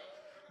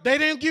 They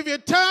didn't give you a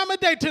time of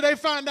day till they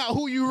find out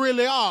who you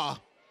really are.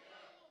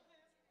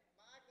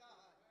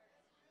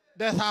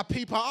 That's how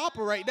people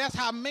operate. That's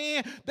how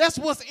man, that's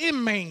what's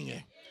in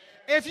man.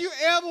 If you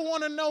ever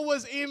want to know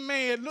what's in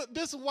man, look,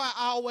 this is why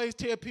I always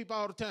tell people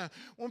all the time.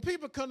 When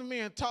people come to me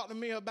and talk to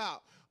me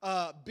about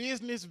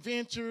business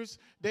ventures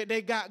that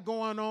they got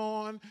going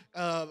on,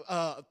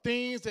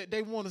 things that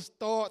they want to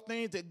start,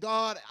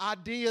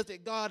 ideas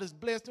that God has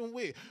blessed them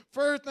with.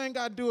 First thing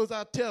I do is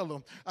I tell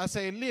them, I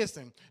say,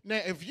 listen, now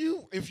if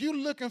you're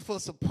looking for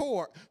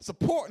support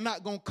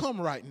not going to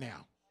come right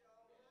now.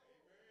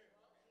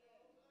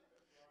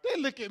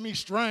 They look at me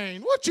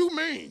strange. What you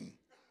mean?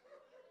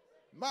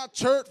 My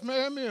church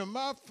family and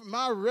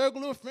my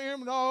regular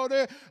family and all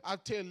that. I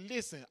tell you,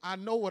 listen, I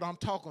know what I'm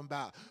talking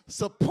about.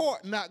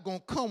 Support not going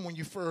to come when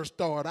you first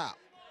start out.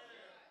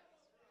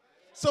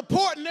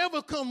 Support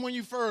never come when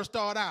you first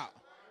start out.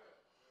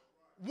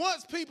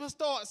 Once people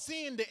start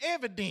seeing the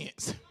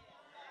evidence,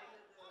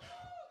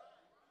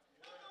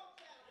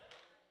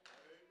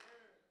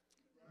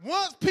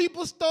 once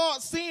people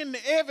start seeing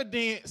the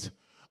evidence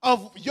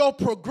of your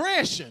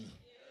progression,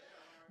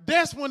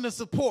 that's when the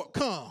support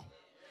comes.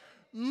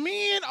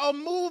 Men are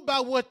moved by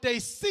what they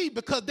see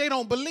because they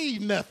don't believe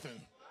nothing.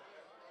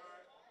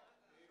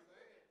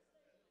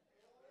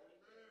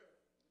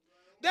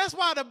 That's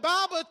why the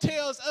Bible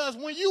tells us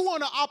when you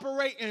want to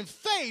operate in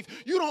faith,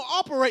 you don't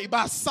operate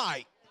by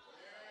sight.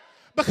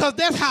 Because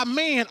that's how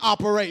men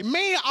operate.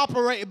 Men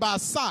operate by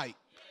sight.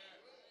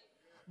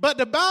 But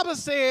the Bible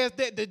says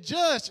that the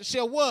just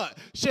shall what?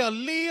 Shall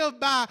live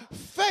by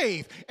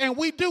faith. And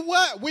we do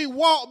what? We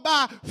walk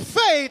by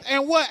faith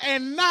and what?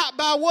 And not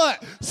by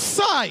what?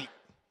 Sight.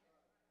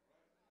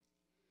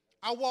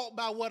 I walk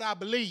by what I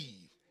believe,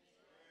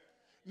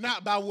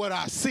 not by what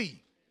I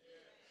see.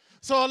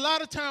 So a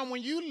lot of time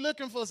when you're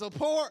looking for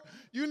support,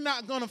 you're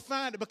not going to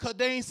find it because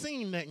they ain't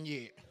seen nothing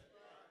yet.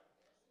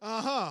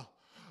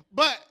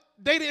 But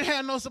they didn't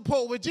have no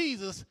support with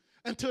Jesus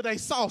until they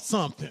saw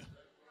something.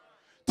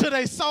 Till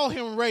they saw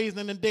him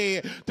raising the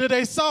dead. Till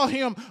they saw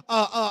him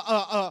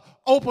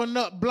open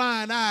up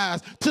blind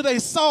eyes. Till they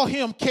saw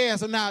him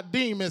casting out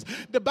demons.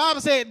 The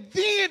Bible said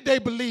then they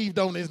believed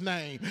on his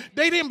name.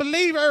 They didn't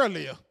believe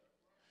earlier.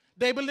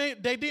 They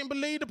didn't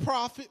believe the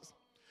prophets.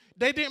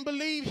 They didn't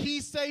believe he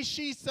say,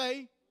 she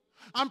say.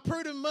 I'm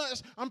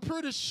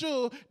pretty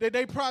sure that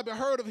they probably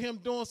heard of him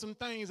doing some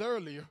things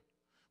earlier,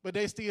 but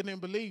they still didn't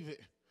believe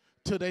it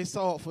till they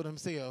saw it for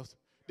themselves.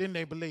 Then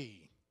they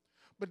believed.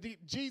 But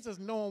Jesus,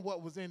 knowing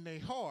what was in their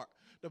heart,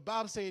 the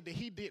Bible said that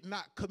he did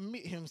not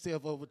commit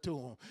himself over to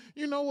them.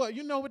 You know what?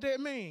 You know what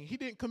that means? He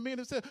didn't commit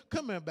himself.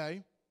 Come here,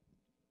 babe.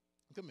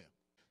 Come here.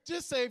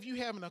 Just say if you're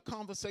having a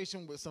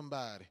conversation with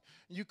somebody,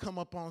 you come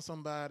up on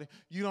somebody,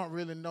 you don't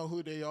really know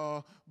who they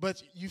are,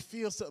 but you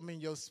feel something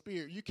in your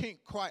spirit. You can't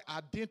quite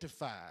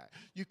identify it.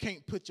 You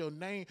can't put your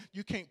name,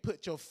 you can't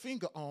put your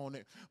finger on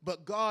it,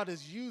 but God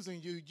is using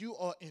you. You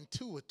are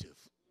intuitive.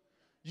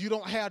 You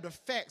don't have the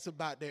facts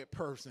about that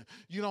person.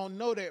 You don't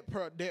know that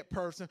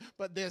person,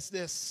 but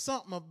there's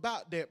something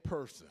about that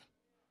person,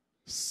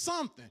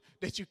 something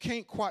that you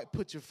can't quite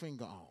put your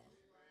finger on.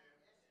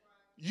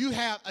 You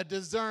have a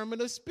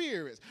discernment of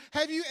spirits.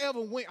 Have you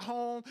ever went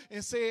home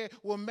and said,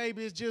 well,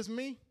 maybe it's just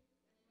me?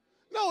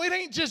 No, it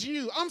ain't just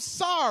you. I'm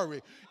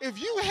sorry.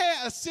 If you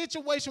had a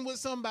situation with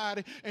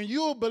somebody and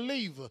you're a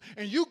believer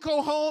and you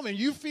go home and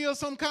you feel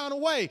some kind of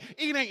way,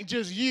 it ain't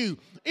just you.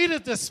 It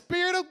is the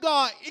Spirit of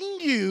God in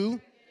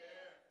you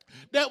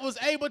that was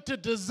able to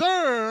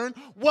discern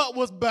what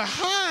was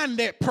behind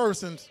that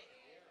person's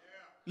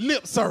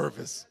lip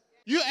service.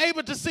 You're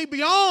able to see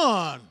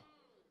beyond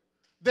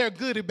their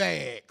goodie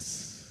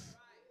bags.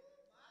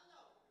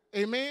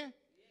 Amen?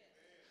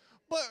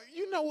 But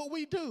you know what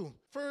we do?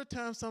 First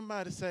time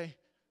somebody say,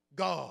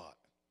 God,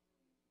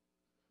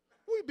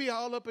 we be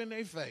all up in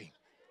their face.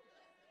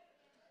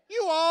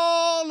 You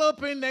all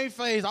up in their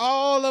face,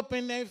 all up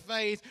in their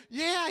face.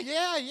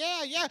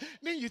 Yeah.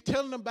 Then you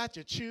telling them about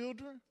your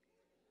children.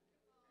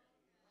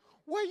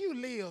 Where you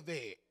live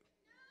at?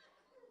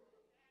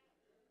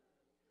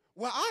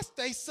 Well, I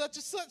stay such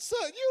and such.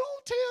 You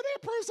don't tell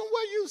that person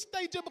where you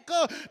stay just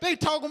because they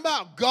talking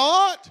about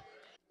God.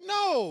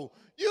 No,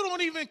 you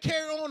don't even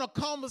carry on a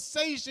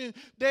conversation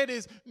that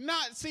is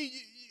not, see,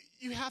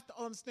 you have to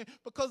understand.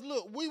 Because,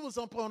 look, we was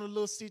up on a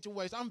little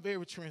situation. I'm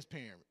very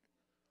transparent.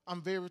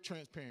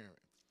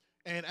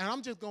 And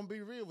I'm just going to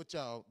be real with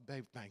y'all.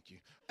 Babe, thank you.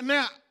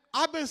 Now,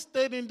 I've been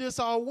studying this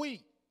all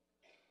week,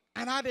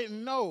 and I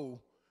didn't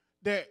know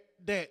that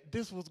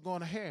this was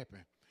going to happen.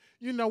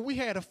 You know, we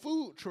had a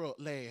food truck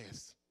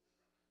last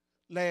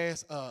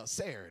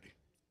Saturday.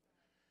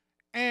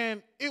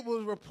 And it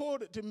was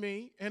reported to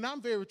me, and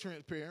I'm very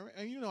transparent,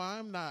 and you know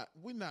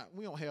we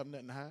don't have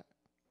nothing to hide.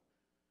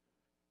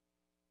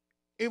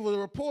 It was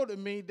reported to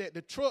me that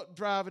the truck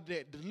driver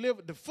that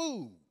delivered the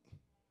food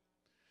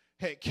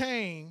had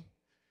came,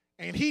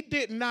 and he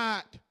did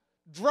not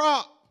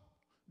drop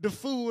the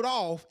food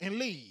off and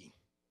leave.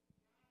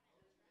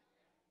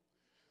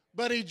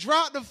 But he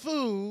dropped the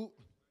food,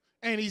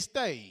 and he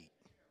stayed.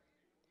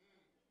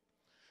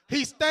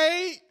 He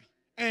stayed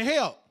and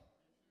helped.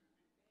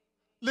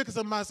 Look at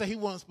somebody and say he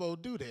wasn't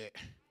supposed to do that.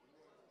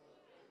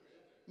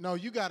 No,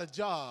 you got a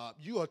job.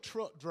 You're a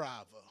truck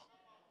driver.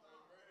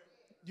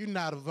 You're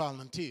not a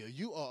volunteer.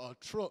 You are a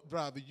truck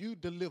driver. You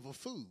deliver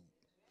food.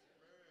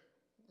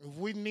 If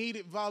we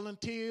needed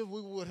volunteers,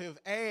 we would have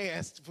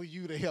asked for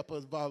you to help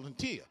us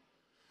volunteer.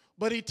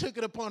 But he took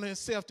it upon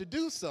himself to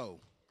do so.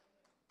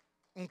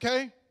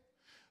 Okay?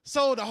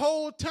 So the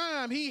whole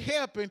time he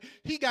helping,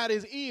 he got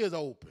his ears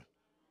open.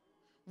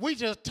 We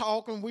just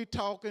talking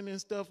and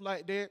stuff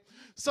like that.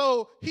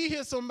 So he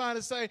hears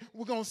somebody say,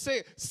 we're going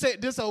to set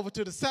this over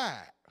to the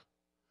side.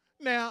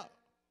 Now,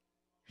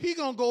 he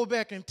going to go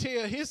back and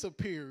tell his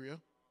superior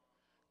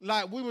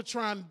like we were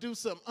trying to do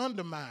something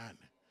undermining.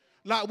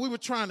 Like we were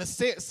trying to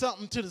set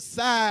something to the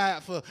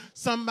side for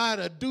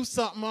somebody to do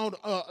something on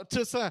to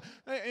the side.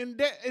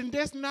 And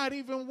that's not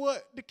even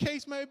what the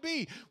case may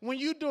be. When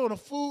you're doing a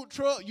food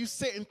truck, you're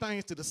setting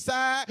things to the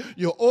side,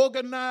 you're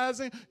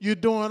organizing, you're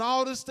doing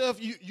all this stuff,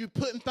 you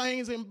putting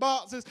things in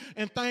boxes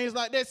and things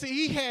like that. See,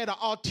 he had an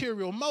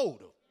ulterior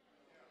motive.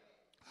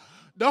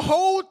 The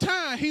whole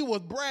time he was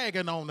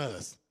bragging on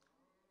us.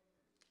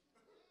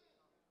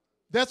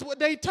 That's what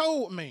they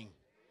told me.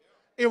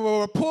 It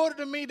was reported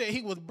to me that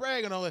he was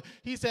bragging on it.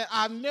 He said,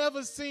 I've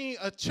never seen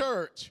a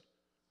church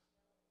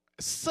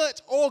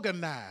such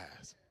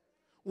organized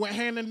when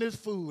handing this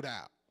food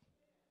out.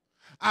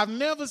 I've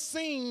never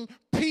seen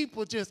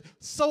people just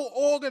so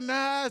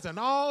organized and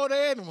all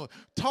that and were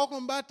talking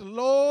about the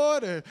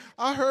Lord. And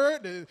I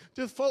heard that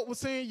just folk were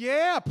saying,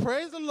 yeah,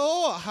 praise the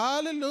Lord,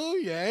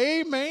 hallelujah,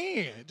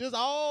 amen. Just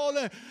all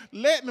that,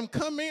 letting them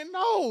come in.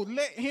 No,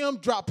 let him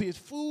drop his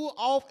food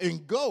off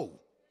and go.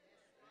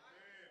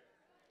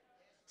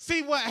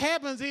 See, what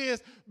happens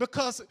is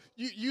because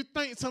you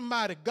think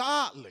somebody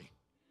godly,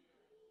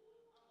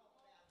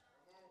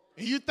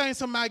 and you think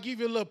somebody give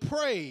you a little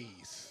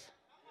praise,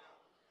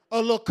 a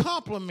little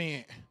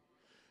compliment,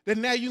 then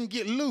now you can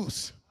get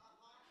loose.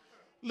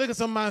 Look at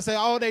somebody and say,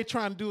 all they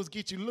trying to do is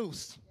get you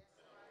loose.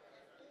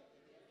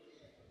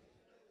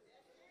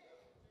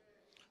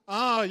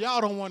 Oh, y'all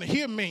don't want to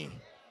hear me.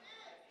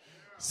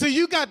 See,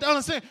 you got to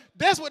understand,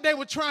 that's what they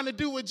were trying to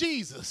do with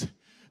Jesus.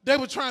 They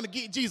were trying to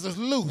get Jesus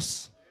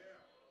loose.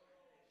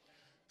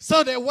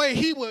 So that way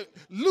he would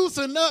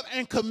loosen up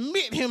and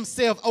commit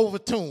himself over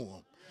to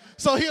him.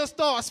 So he'll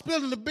start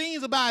spilling the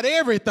beans about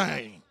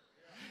everything.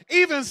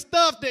 Even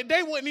stuff that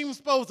they weren't even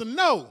supposed to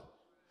know.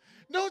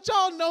 Don't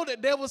y'all know that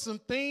there were some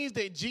things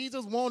that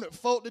Jesus wanted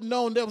folk to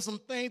know, and there were some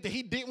things that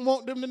he didn't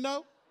want them to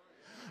know?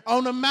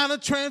 On the Mount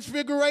of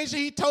Transfiguration,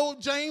 he told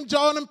James,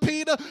 John, and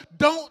Peter,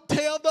 don't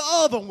tell the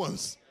other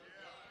ones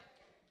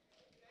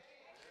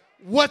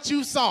what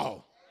you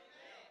saw.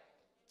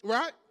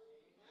 Right?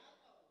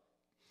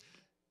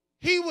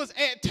 He was,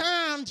 at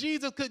times,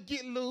 Jesus could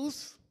get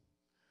loose,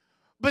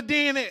 but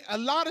then a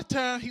lot of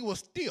times he was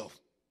stiff.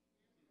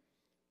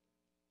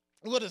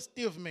 What does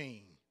stiff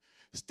mean?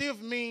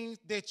 Stiff means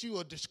that you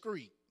are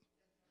discreet.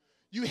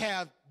 You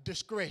have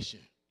discretion.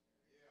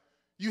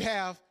 You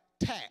have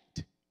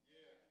tact.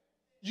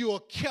 You are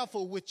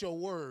careful with your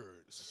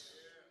words.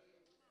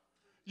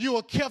 You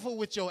are careful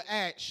with your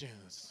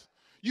actions.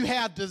 You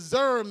have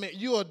discernment.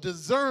 You are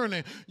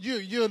discerning.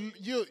 You're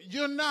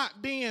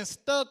not being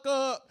stuck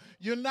up.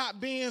 You're not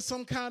being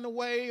some kind of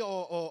way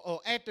or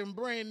acting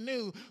brand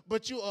new,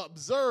 but you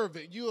observe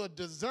it. You are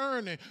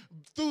discerning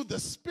through the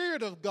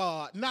Spirit of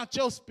God, not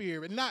your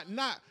spirit, not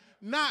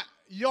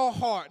your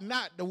heart,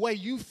 not the way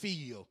you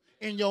feel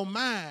in your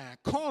mind,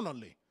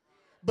 carnally,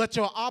 but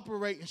you're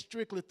operating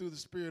strictly through the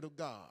Spirit of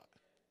God.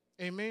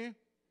 Amen?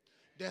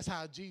 That's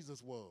how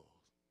Jesus was,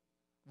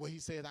 where he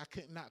said, I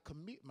could not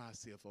commit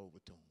myself over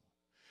to him.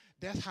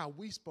 That's how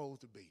we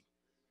supposed to be.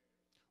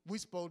 We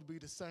supposed to be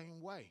the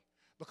same way,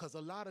 because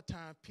a lot of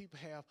times people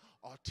have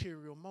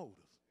ulterior motives,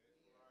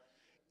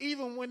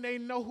 even when they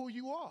know who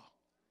you are.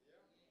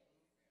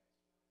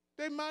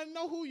 They might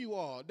know who you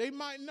are. They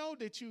might know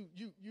that you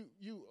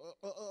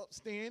are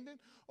upstanding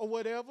or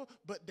whatever,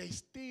 but they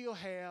still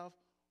have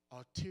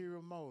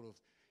ulterior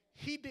motives.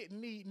 He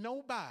didn't need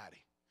nobody.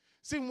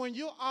 See, when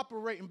you're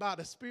operating by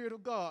the Spirit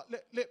of God,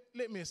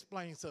 let me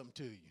explain something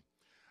to you.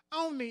 I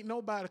don't need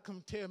nobody to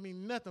come tell me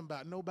nothing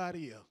about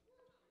nobody else.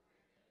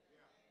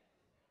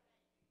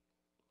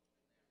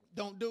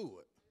 Don't do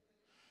it.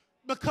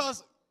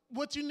 Because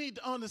what you need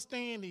to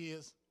understand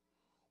is,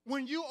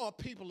 when you are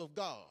people of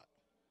God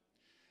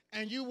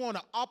and you want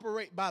to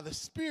operate by the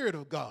Spirit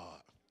of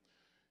God,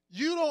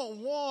 you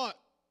don't want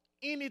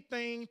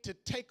anything to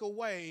take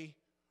away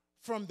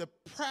from the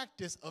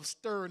practice of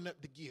stirring up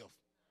the gift.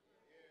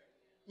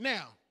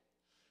 Now,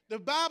 the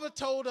Bible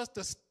told us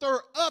to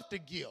stir up the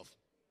gift,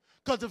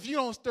 because if you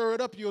don't stir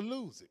it up, you'll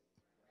lose it.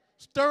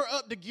 Stir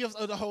up the gifts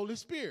of the Holy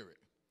Spirit.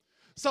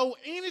 So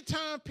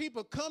anytime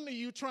people come to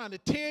you trying to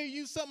tell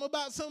you something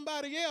about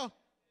somebody else,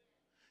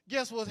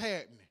 guess what's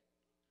happening?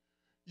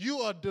 You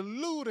are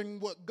diluting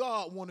what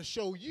God want to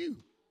show you.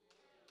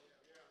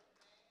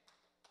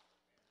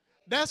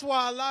 That's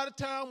why a lot of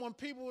times when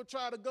people would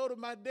try to go to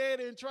my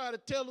daddy and try to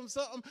tell him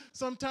something,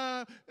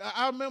 sometimes,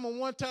 I remember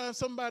one time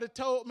somebody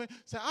told me,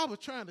 said, I was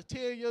trying to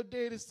tell your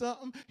daddy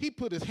something. He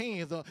put his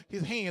hands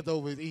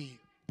over his ear.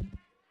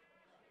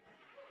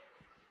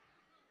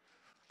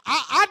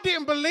 I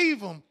didn't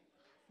believe him,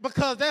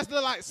 because that's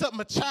like something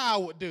a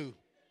child would do.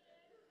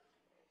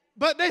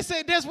 But they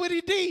said that's what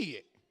he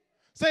did.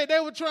 Say they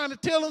were trying to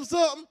tell him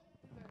something.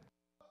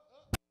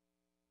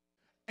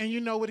 And you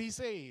know what he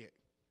said?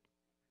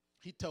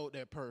 He told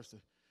that person,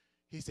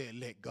 he said,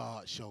 let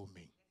God show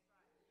me.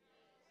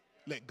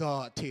 Let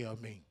God tell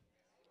me.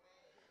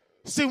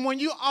 See, when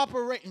you're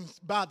operating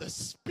by the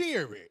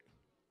Spirit,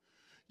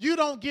 you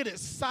don't get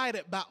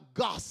excited about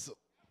gossip.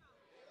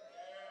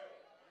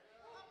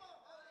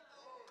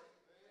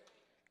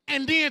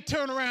 And then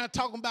turn around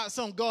talking about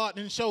something God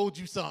done showed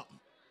you something.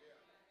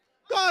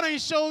 God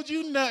ain't showed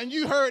you nothing.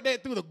 You heard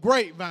that through the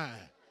grapevine.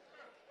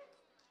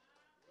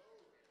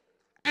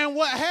 And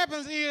what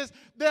happens is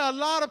there are a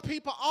lot of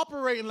people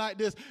operating like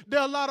this. There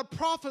are a lot of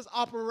prophets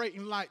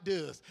operating like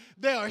this.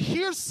 They'll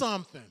hear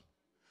something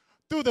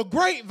through the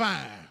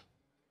grapevine,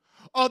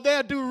 or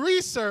they'll do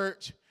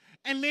research,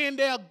 and then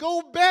they'll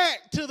go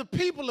back to the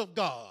people of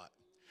God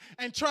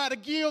and try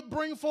to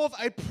bring forth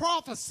a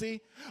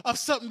prophecy of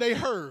something they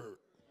heard.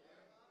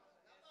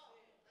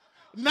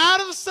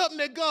 Not of something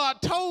that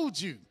God told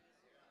you.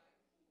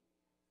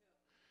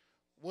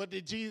 What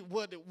did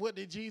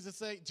Jesus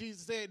say?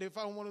 Jesus said, if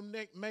I want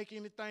to make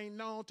anything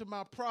known to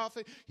my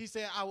prophet, he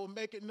said, I will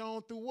make it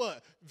known through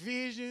what?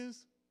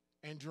 Visions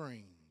and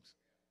dreams.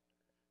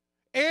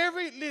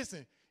 Every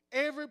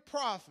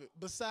prophet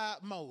beside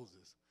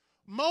Moses.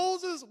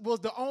 Moses was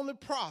the only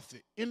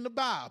prophet in the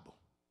Bible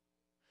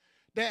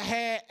that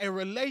had a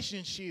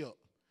relationship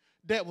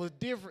that was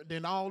different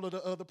than all of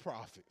the other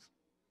prophets.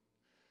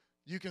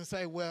 You can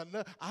say, well,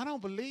 look, I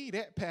don't believe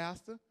that,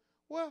 Pastor.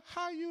 Well,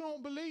 how you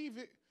don't believe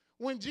it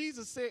when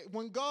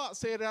when God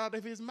said it out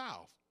of his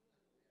mouth?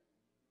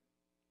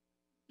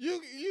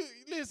 You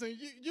listen,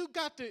 you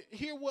got to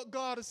hear what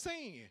God is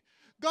saying.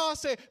 God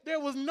said there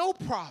was no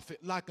prophet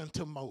like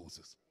unto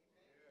Moses.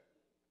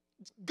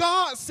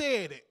 God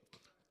said it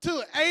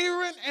to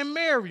Aaron and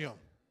Miriam.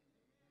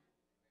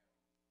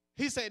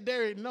 He said,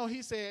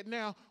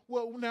 now,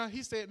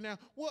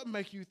 what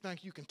makes you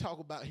think you can talk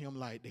about him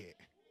like that?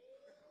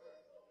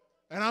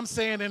 And I'm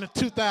saying in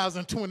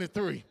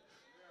 2023,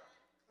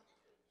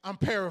 I'm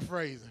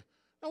paraphrasing.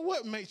 Now,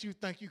 what makes you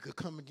think you could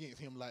come against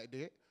him like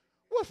that?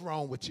 What's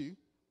wrong with you?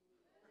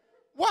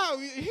 Why?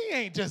 He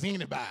ain't just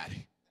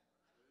anybody.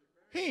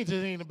 He ain't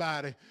just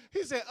anybody.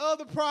 He said,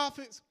 other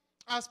prophets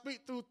I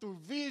speak through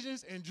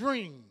visions and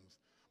dreams.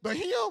 But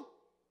him,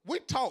 we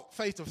talk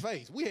face to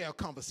face. We have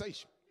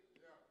conversation.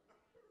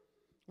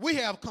 We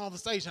have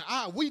conversation.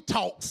 We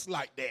talks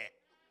like that.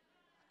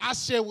 I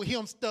share with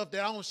him stuff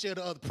that I don't share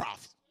to other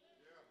prophets.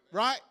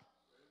 Right?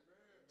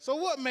 So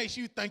what makes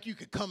you think you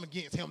could come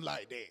against him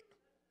like that?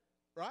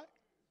 Right?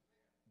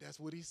 That's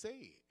what he said.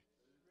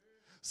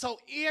 So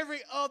every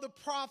other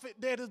prophet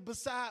that is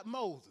beside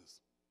Moses,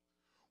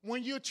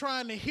 when you're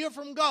trying to hear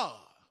from God,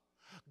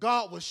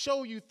 God will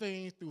show you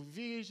things through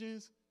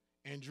visions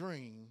and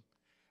dreams.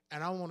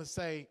 And I want to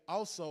say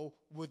also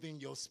within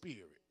your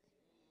spirit.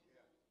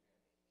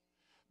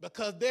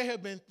 Because there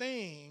have been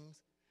things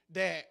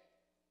that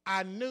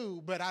I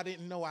knew, but I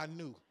didn't know I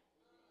knew.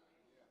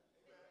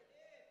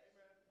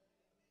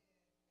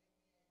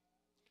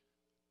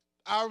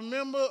 I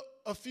remember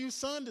a few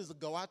Sundays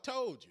ago, I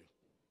told you.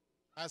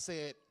 I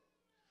said,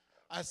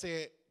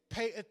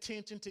 pay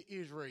attention to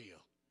Israel.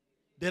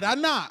 Did I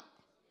not?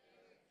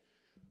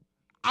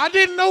 I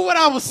didn't know what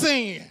I was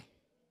saying.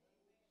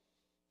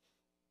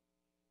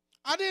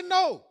 I didn't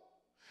know.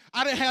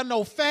 I didn't have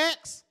no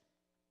facts.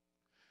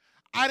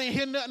 I didn't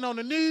hear nothing on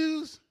the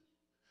news.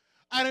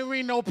 I didn't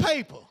read no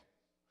paper.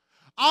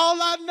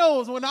 All I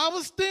know is when I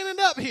was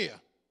standing up here,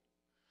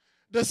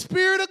 the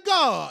Spirit of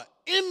God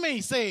in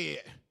me said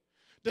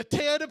to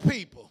tell the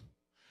people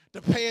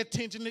to pay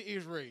attention to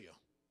Israel.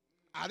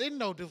 I didn't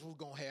know this was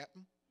going to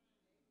happen.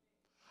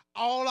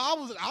 I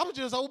was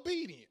just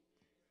obedient.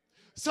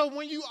 So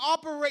when you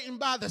operating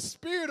by the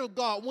Spirit of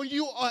God, when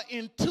you are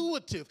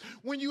intuitive,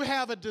 when you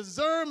have a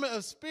discernment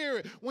of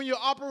spirit, when you're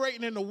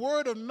operating in the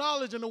word of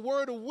knowledge and the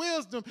word of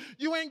wisdom,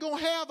 you ain't going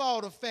to have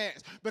all the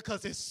facts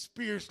because it's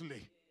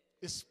spiritually.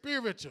 It's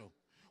spiritual.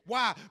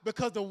 Why?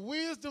 Because the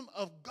wisdom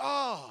of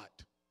God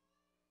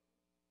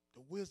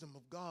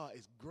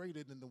is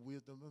greater than the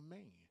wisdom of man.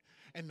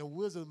 And the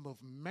wisdom of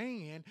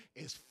man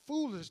is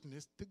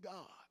foolishness to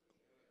God.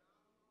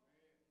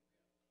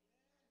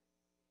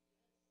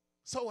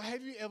 So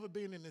have you ever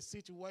been in a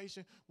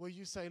situation where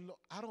you say, look,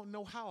 I don't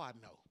know how I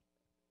know?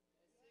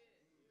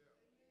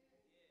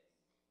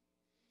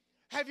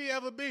 Have you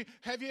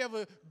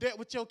ever dealt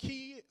with your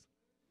kids?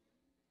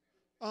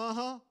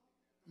 Uh-huh.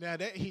 Now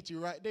that hit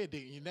you right there,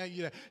 didn't you? Now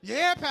you're like,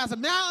 yeah, Pastor,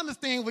 now I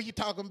understand what you're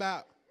talking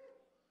about.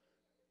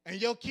 And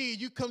your kid,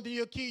 you come to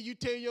your kid, you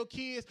tell your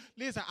kids,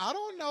 listen, I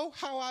don't know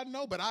how I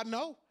know, but I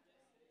know.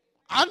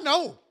 I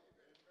know.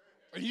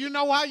 And you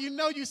know how you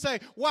know? You say,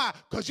 why?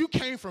 Because you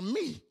came from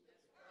me.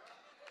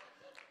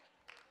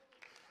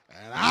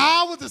 And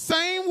I was the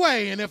same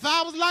way. And if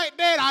I was like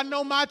that, I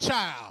know my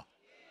child.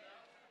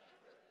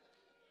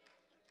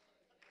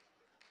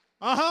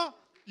 Uh-huh.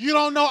 You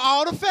don't know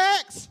all the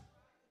facts,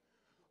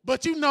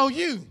 but you know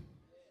you.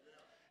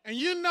 And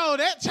you know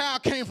that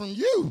child came from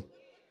you.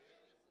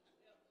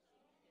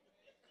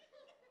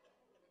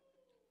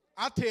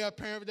 I tell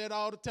parents that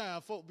all the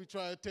time. Folk be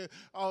trying to tell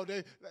all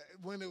day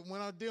when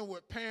I'm dealing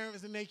with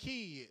parents and their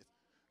kids.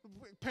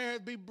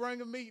 Parents be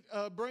bringing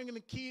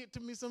the kid to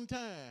me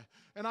sometime.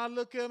 And I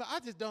look at them, I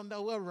just don't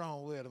know what's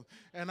wrong with them.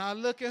 And I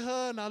look at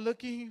her and I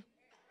look at him.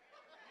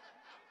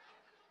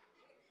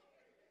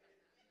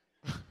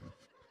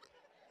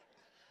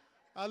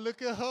 I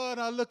look at her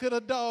and I look at her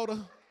daughter.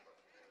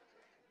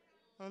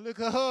 I look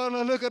at her and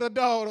I look at her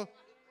daughter.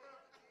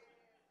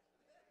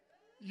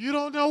 You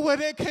don't know where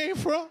that came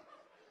from?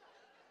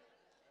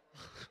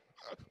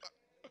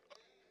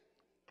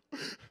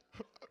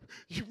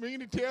 You mean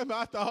to tell me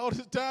after all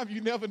this time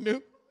you never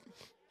knew?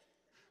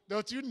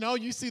 Don't you know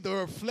you see the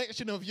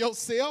reflection of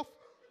yourself?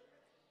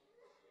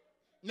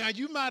 Now,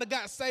 you might have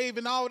got saved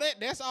and all that.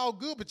 That's all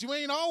good, but you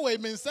ain't always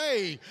been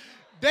saved.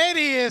 That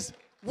is,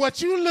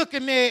 what you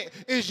looking at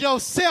is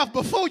yourself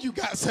before you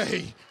got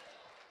saved.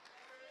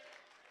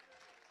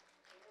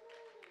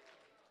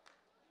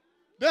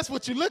 That's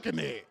what you're looking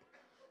at.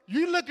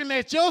 You're looking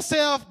at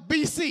yourself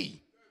BC,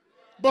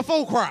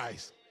 before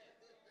Christ.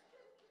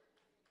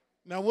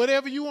 Now,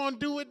 whatever you want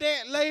to do with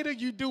that later,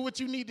 you do what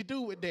you need to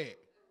do with that.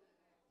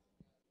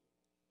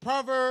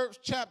 Proverbs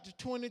chapter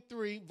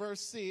 23,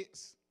 verse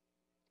 6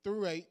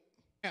 through 8.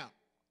 Now,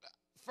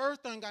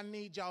 first thing I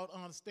need y'all to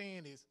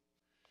understand is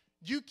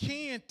you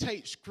can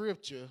take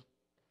scripture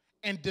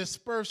and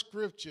disperse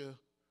scripture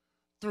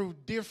through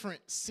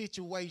different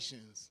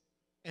situations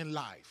in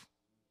life.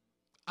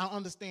 I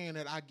understand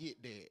that. I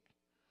get that.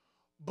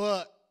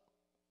 But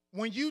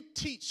when you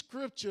teach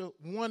scripture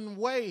one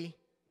way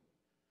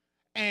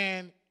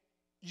and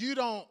you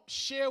don't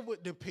share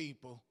with the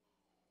people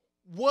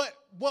what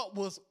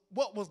was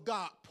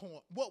God's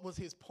point, what was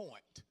his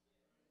point,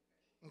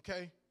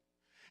 okay?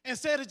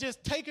 Instead of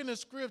just taking the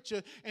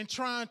scripture and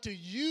trying to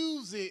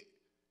use it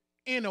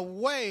in a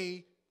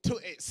way to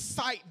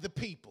excite the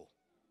people.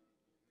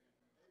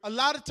 A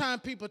lot of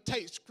times people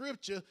take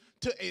scripture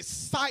to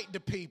excite the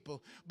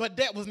people, but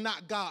that was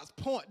not God's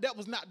point. That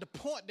was not the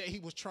point that he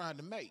was trying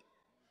to make.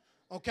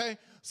 Okay?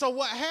 So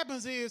what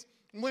happens is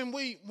when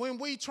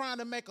we trying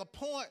to make a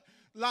point,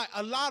 like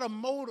a lot of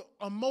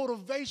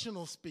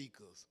motivational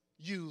speakers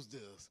use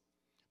this.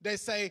 They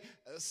say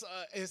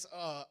it's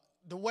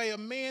the way a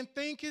man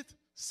thinketh,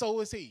 so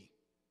is he.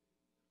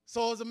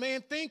 So as a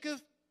man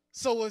thinketh,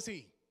 so is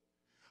he.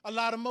 A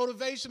lot of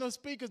motivational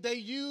speakers, they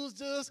use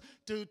this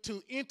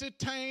to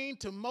entertain,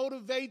 to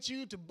motivate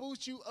you, to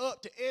boost you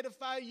up, to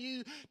edify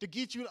you, to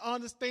get you to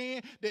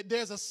understand that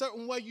there's a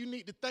certain way you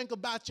need to think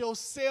about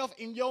yourself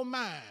in your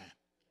mind.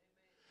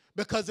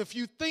 Because if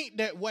you think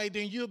that way,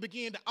 then you'll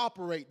begin to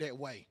operate that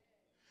way.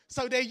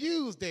 So they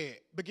use that.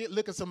 But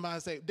look at somebody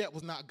and say, that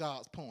was not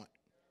God's point.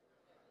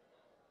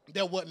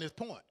 That wasn't his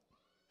point.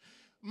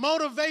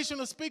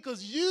 Motivational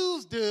speakers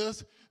use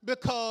this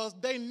because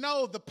they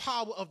know the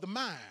power of the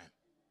mind.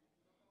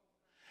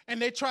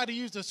 And they try to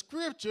use the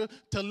scripture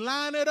to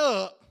line it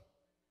up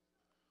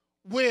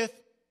with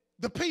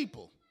the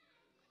people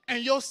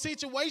and your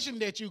situation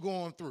that you're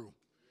going through.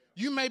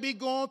 You may be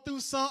going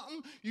through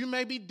something. You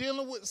may be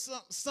dealing with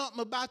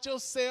something about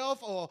yourself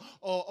or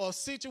a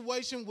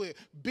situation with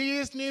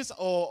business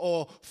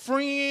or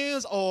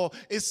friends, or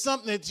it's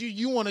something that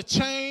you want to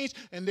change,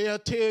 and they'll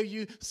tell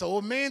you, so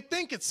a man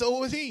thinketh,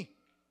 so is he.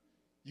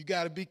 You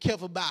got to be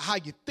careful about how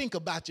you think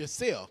about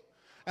yourself.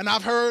 And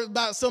I've heard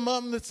about some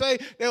of them that say,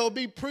 they'll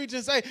be preaching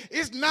and say,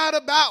 it's not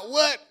about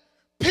what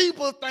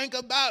people think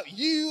about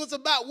you. It's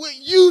about what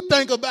you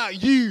think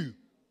about you.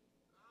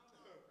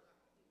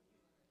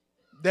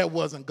 That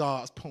wasn't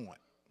God's point.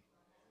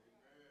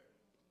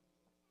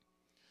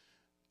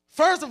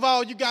 First of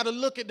all, you got to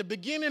look at the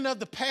beginning of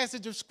the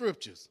passage of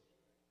scriptures.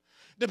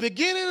 The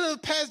beginning of the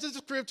passage of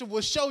scripture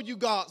will show you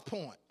God's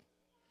point.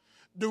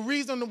 The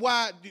reason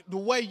why, the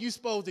way you're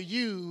supposed to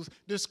use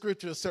this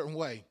scripture a certain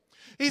way.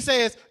 He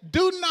says,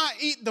 do not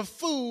eat the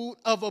food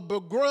of a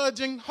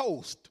begrudging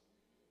host.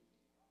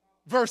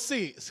 Verse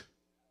 6.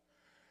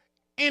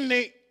 In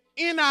the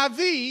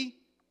NIV,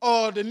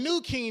 or the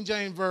New King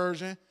James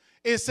Version,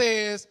 it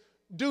says,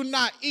 do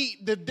not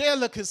eat the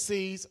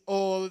delicacies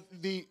or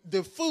the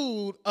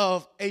food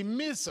of a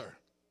miser.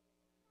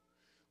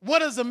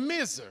 What is a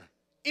miser?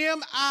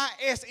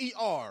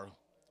 M-I-S-E-R.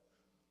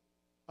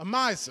 A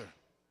miser.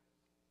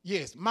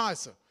 Yes,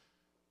 miser.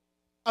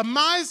 A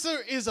miser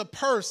is a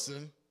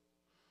person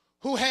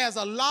who has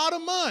a lot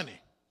of money,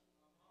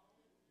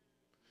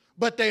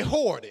 but they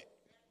hoard it.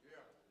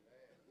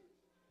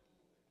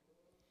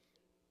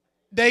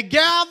 They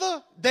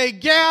gather, they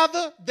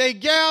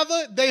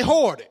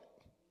hoard it.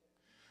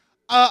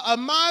 A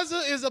miser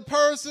is a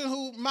person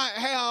who might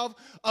have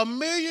 $1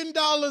 million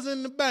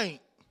in the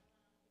bank.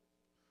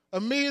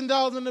 $1 million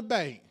in the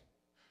bank,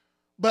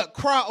 but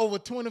cry over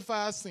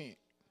 25 cents.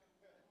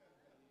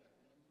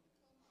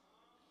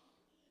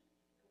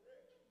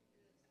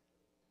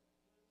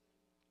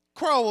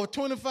 Cry over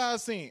 25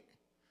 cents.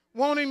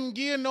 Won't even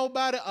give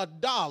nobody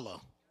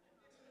 $1.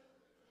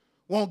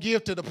 Won't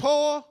give to the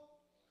poor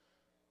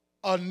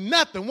or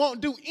nothing. Won't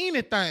do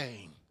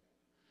anything.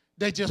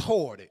 They just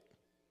hoard it.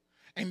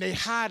 And they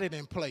hide it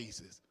in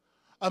places.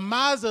 A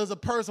miser is a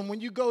person,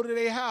 when you go to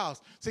their house,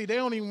 see, they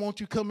don't even want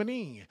you coming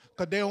in.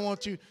 Because they don't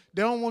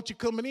want you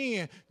coming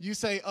in. You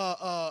say,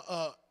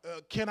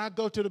 can I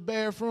go to the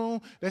bathroom?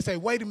 They say,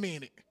 wait a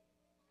minute.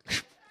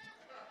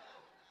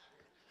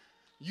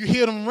 You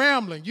hear them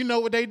rambling. You know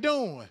what they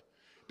doing.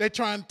 They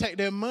trying to take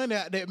their money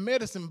out of that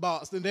medicine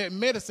box and that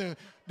medicine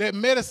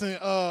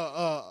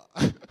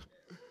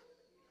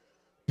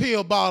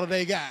pill bottle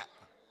they got.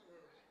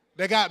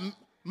 They got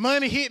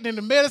money hidden in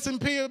the medicine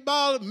pill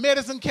bottle,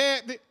 medicine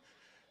cabinet.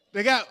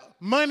 They got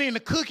money in the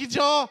cookie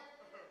jar.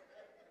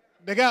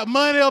 They got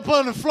money up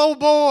on the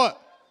floorboard.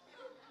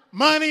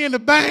 Money in the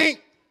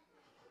bank.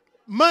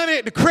 Money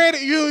at the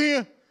credit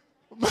union.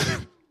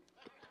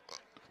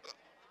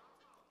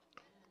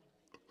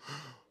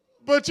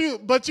 But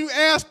you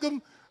ask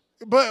them,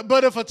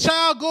 but if a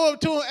child go up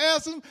to him and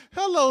ask him,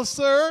 hello,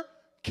 sir,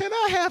 can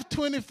I have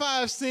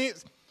 25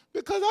 cents?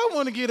 Because I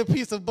want to get a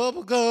piece of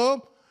bubble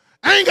gum.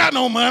 I ain't got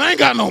no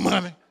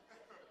money.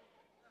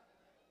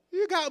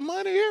 You got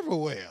money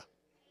everywhere.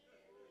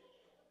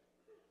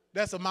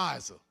 That's a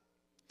miser.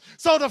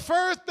 So the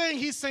first thing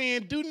he's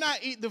saying, do not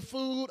eat the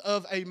food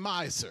of a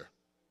miser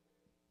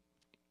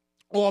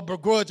or a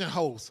begrudging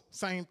host.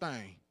 Same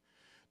thing.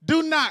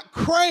 Do not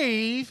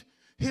crave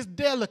his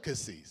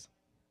delicacies.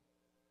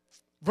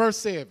 Verse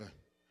 7.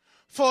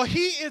 For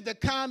he is the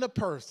kind of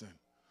person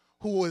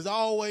who is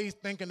always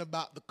thinking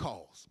about the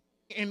cost.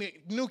 In the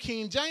New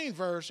King James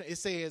Version, it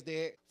says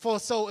that, for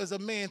so as a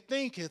man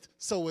thinketh,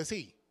 so is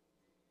he.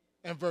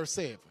 In verse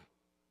 7.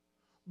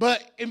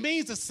 But it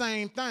means the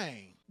same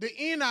thing. The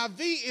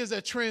NIV is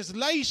a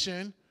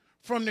translation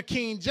from the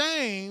King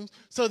James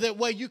so that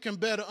way you can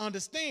better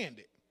understand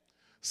it.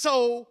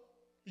 So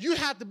you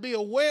have to be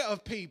aware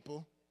of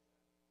people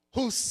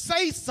who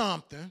say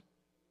something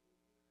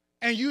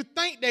and you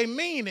think they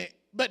mean it,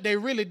 but they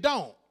really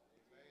don't.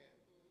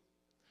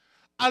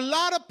 A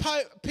lot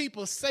of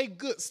people say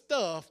good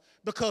stuff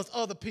because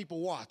other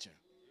people watching.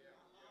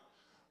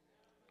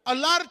 A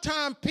lot of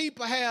times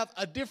people have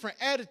a different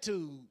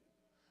attitude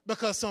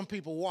because some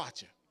people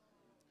watching.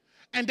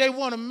 And they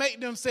want to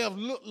make themselves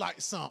look like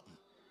something.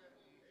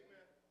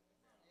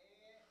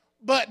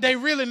 But they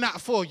really not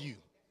for you.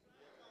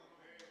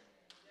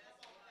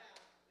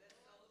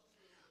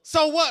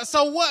 So what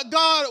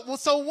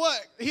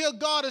here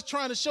God is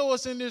trying to show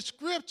us in this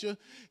scripture,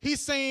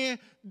 he's saying,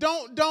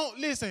 don't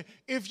listen.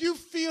 If you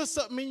feel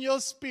something in your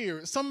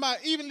spirit, somebody,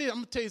 even I'm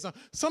gonna tell you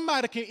something,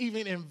 somebody can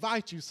even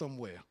invite you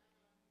somewhere.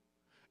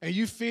 And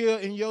you feel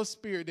in your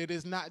spirit that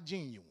it's not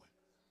genuine.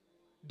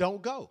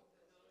 Don't go.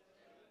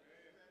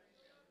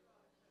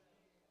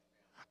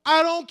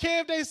 I don't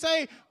care if they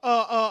say,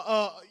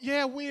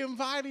 yeah, we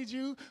invited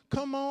you,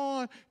 come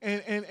on.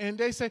 And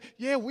they say,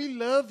 yeah, we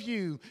love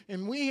you.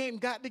 And we ain't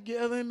got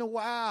together in a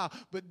while.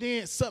 But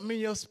then something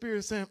in your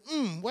spirit saying,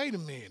 wait a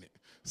minute.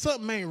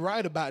 Something ain't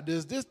right about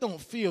this. This don't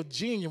feel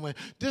genuine.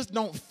 This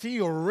don't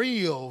feel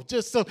real.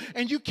 Just so,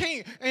 and you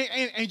can't,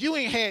 and you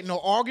ain't had no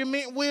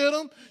argument with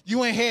them.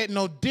 You ain't had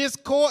no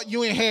discord.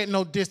 You ain't had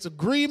no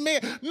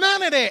disagreement.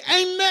 None of that.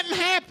 Ain't nothing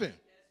happened.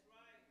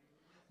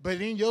 But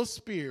in your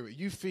spirit,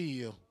 you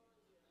feel,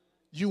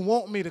 you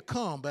want me to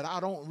come, but I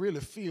don't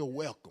really feel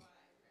welcome.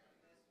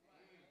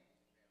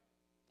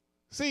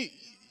 See,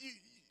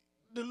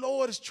 the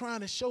Lord is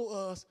trying to show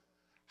us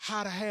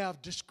how to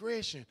have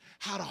discretion,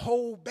 how to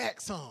hold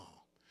back some.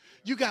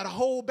 You got to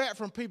hold back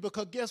from people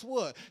because guess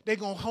what? They're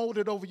going to hold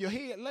it over your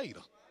head later.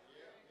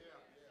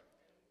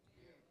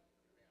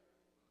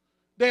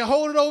 They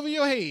hold it over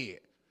your head.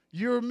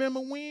 You remember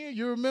when?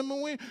 You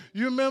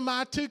remember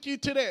I took you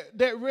to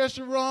that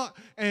restaurant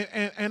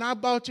and I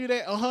bought you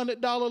that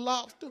 $100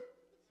 lobster?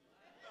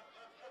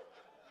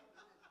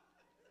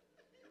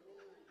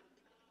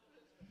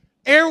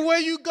 Everywhere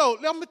you go,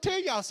 let me tell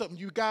y'all something.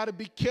 You got to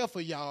be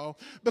careful, y'all,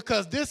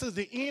 because this is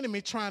the enemy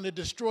trying to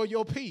destroy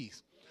your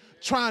peace,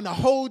 trying to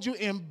hold you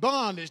in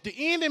bondage. The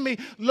enemy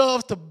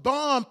loves to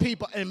bond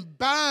people and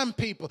bind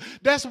people.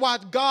 That's why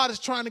God is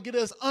trying to get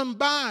us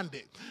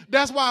unbinded.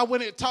 That's why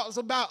when it talks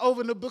about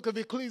over in the book of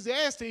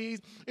Ecclesiastes,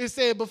 it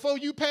said before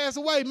you pass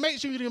away, make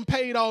sure you done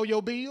paid all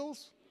your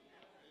bills.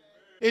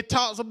 It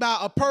talks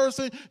about a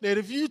person that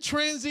if you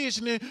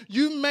transitioning,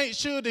 you make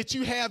sure that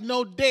you have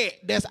no debt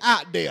that's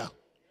out there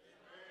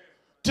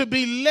to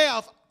be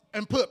left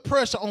and put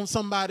pressure on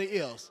somebody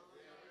else.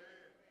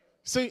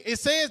 See, it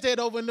says that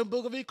over in the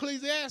book of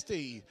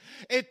Ecclesiastes.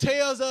 It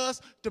tells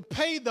us to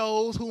pay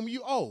those whom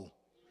you owe.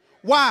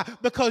 Why?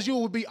 Because you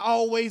will be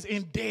always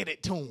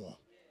indebted to them.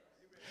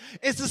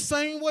 It's the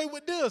same way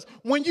with this.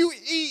 When you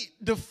eat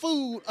the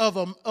food of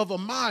a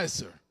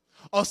miser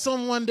or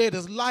someone that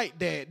is like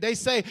that, they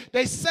say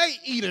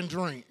eat and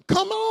drink.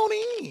 Come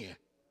on in.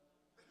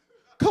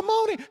 Come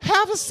on in.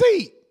 Have a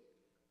seat.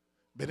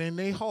 But in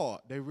their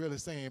heart, they really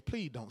saying,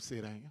 please don't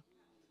sit down.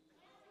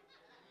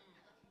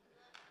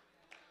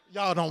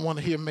 Y'all don't want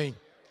to hear me.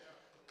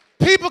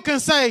 People can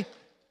say,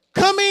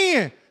 come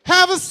in,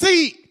 have a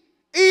seat,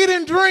 eat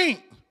and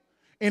drink.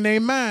 In their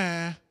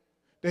mind,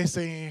 they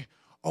saying,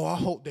 oh, I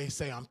hope they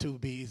say I'm too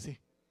busy.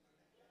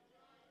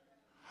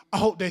 I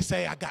hope they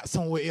say I got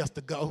somewhere else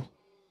to go.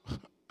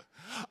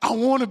 I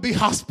want to be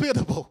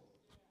hospitable.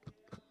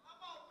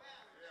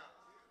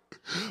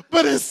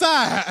 But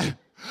inside,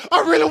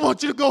 I really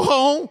want you to go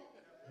home.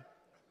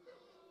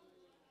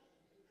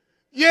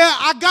 Yeah,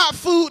 I got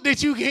food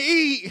that you can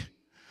eat,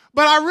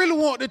 but I really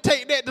want to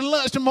take that to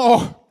lunch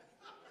tomorrow.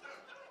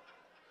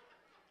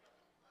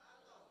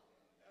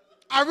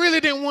 I really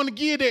didn't want to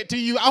give that to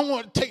you. I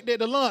want to take that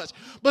to lunch.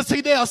 But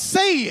see, they'll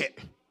say it,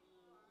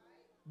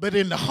 but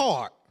in the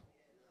heart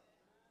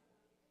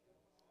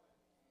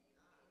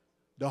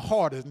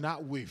is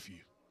not with you.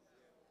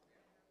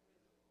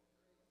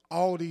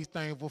 All these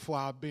things were for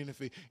our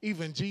benefit.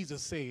 Even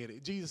Jesus said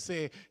it. Jesus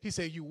said, he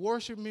said, you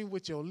worship me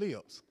with your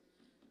lips.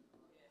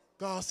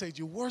 God said,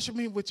 you worship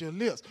me with your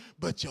lips,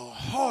 but your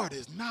heart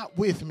is not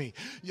with me.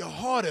 Your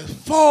heart is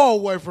far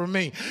away from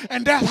me.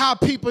 And that's how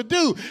people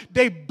do.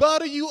 They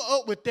butter you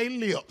up with their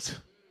lips,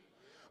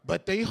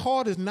 but their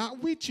heart is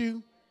not with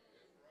you.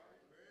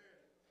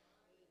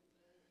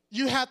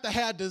 You have to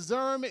have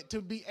discernment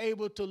to be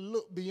able to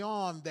look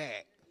beyond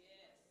that.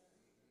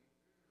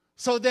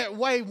 So that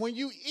way, when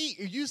you eat,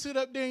 if you sit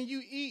up there and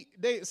you eat,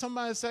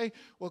 somebody say,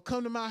 well,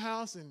 come to my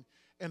house and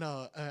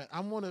I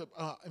want to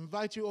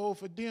invite you over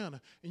for dinner.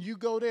 And you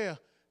go there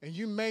and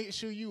you make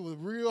sure you were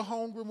real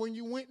hungry when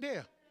you went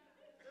there.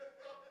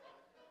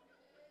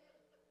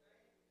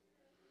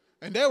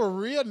 And they were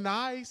real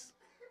nice.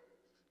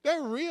 They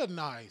were real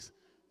nice.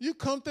 You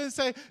come there and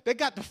say, they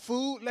got the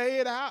food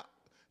laid out.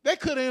 They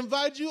could have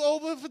invited you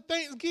over for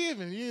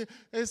Thanksgiving.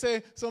 They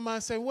say,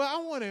 somebody say, well,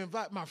 I want to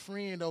invite my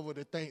friend over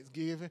to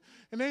Thanksgiving.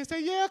 And they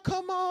say, yeah,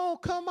 come on,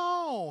 come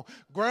on.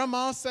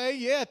 Grandma say,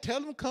 yeah, tell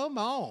them come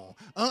on.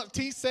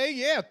 Auntie say,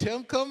 yeah, tell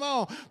them come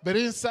on. But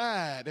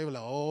inside, they were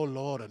like, oh,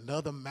 Lord,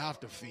 another mouth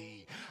to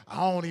feed. I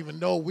don't even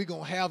know we're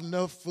going to have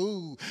enough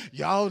food.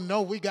 Y'all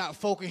know we got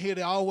folk in here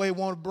that always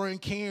want to bring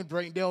canned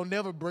drink. They'll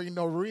never bring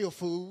no real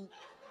food.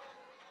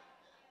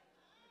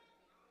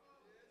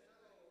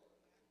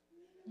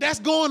 That's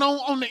going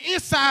on the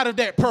inside of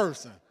that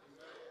person.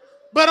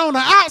 But on the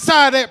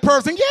outside of that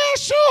person, yeah,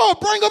 sure,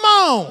 bring them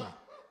on.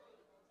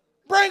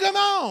 Bring them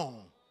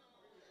on.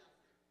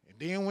 And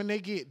then when they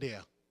get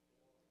there,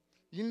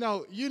 you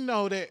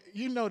know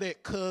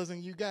that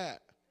cousin you got.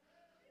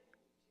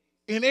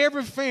 In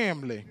every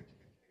family,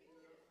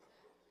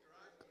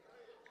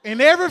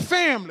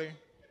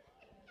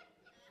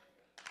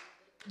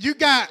 you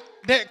got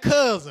that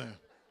cousin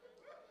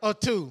or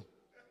two.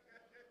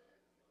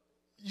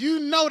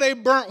 You know they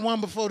burnt one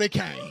before they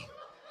came.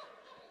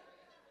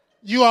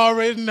 You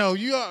already know.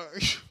 You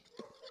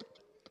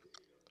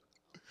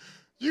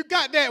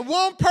got that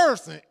one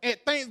person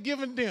at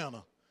Thanksgiving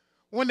dinner.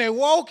 When they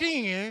walk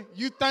in,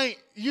 you think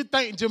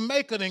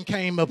Jamaica then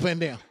came up in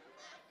there.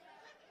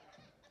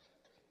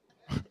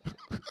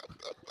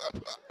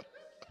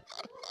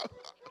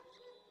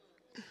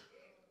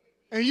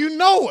 And you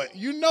know it.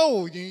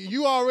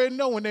 You already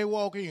know when they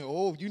walk in.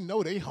 Oh, you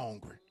know they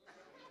hungry.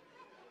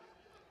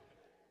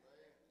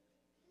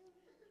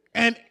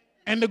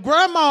 And the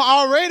grandma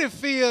already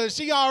feels,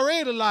 she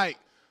already like,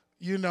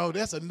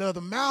 that's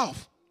another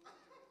mouth.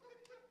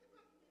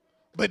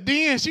 But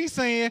then she's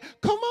saying,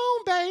 come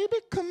on, baby,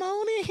 come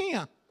on in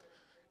here.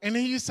 And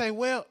then you say,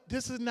 well,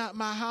 this is not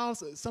my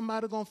house.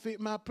 Somebody going to fit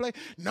my plate.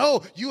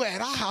 No, you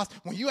at our house.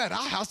 When you at our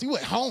house, you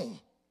at home.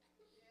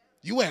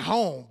 You at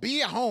home.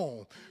 Be at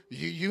home.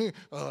 You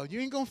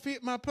ain't going to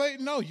fit my plate.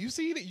 No, you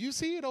see it. You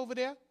see it over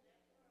there.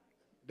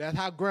 That's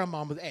how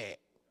grandmamas act.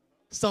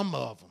 Some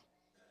of them.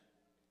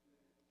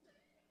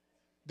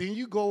 Then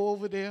you go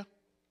over there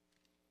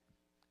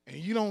and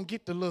you don't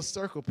get the little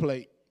circle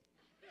plate.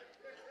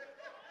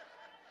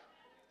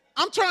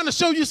 I'm trying to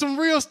show you some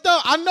real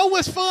stuff. I know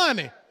it's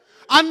funny.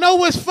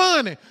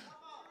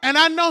 And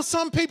I know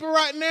some people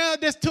right now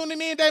that's tuning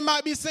in, they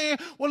might be saying,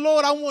 well,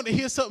 Lord, I want to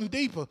hear something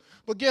deeper.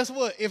 But guess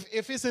what?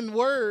 If it's in the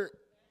Word,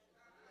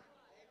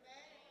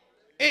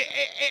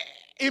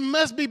 it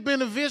must be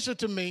beneficial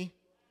to me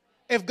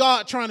if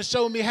God trying to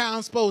show me how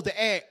I'm supposed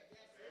to act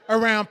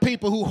around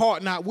people who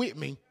heart not with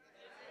me.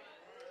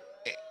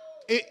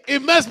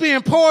 It must be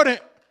important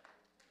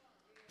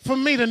for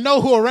me to know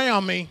who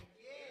around me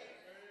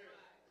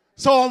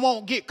so I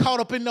won't get caught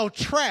up in no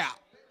trap.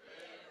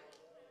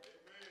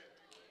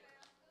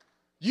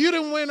 You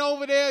done went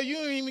over there,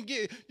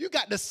 you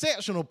got the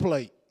sectional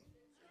plate.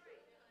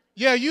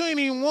 Yeah, you ain't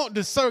even want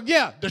the circle.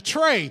 Yeah, the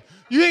tray.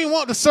 You ain't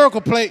want the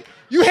circle plate.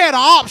 You had an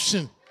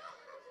option.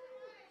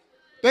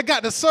 They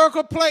got the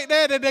circle plate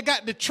there, they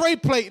got the tray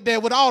plate there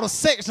with all the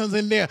sections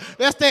in there.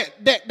 That's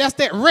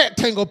that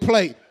rectangle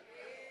plate.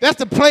 That's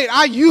the plate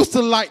I used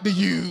to like to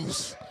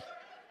use.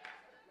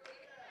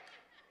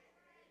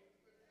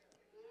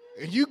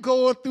 And you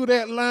going through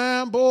that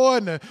line, boy,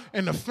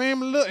 and the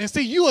family look, and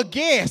see, you a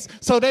guest,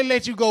 so they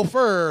let you go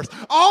first.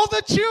 All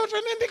the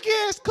children and the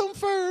guests come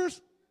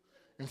first.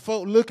 And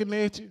folk looking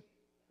at you.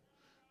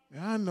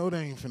 And I know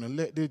they ain't finna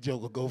let this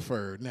joker go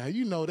first. Now,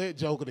 you know that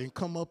joker didn't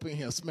come up in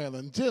here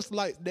smelling just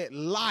like that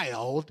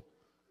loud,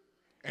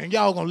 and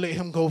y'all gonna let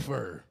him go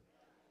first.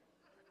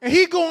 And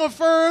he going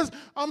first,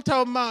 I'm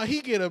talking about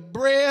he get a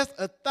breast,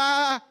 a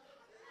thigh,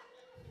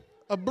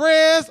 a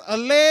breast, a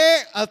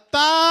leg, a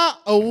thigh,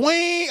 a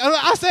wing.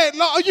 I said,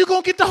 Lord, are you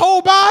going to get the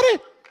whole body?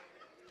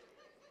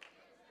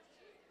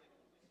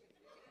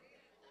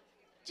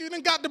 You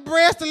done got the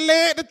breast, the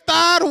leg, the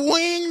thigh, the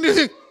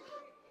wing.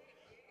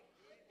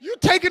 You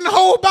taking the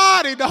whole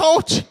body, the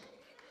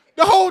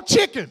whole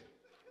chicken.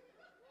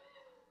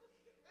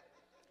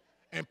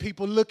 And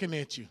people looking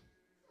at you.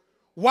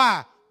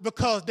 Why?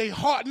 Because they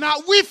heart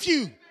not with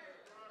you.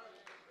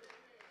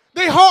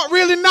 They heart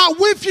really not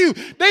with you.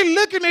 They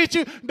looking at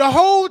you the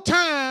whole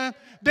time.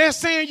 They're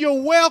saying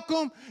you're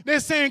welcome. They're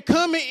saying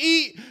come and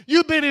eat.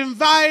 You've been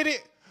invited.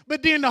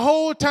 But then the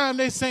whole time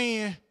they're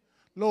saying,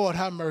 Lord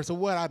have mercy,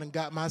 what I done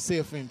got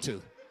myself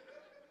into.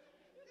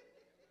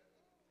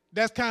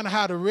 That's kind of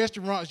how the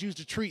restaurants used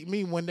to treat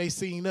me when they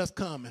seen us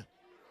coming.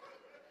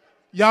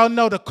 Y'all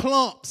know the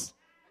clumps.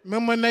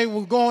 Remember when they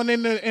were going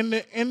in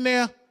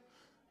there?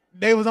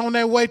 They was on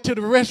their way to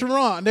the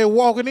restaurant. They were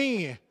walking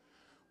in.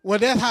 Well,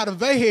 that's how the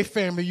Vahey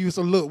family used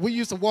to look. We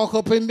used to walk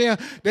up in there.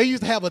 They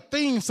used to have a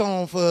theme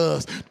song for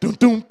us. Doom,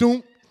 doom,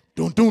 doom,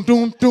 doom, doom,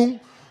 doom, doom.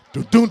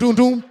 Doom, doom, doom,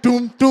 doom,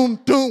 doom, doom,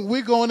 doom.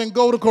 We going and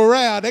go to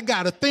corral. They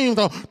got a theme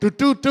song. Doom,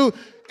 doom, doom.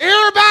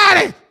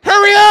 Everybody,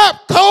 hurry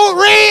up. Code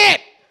red.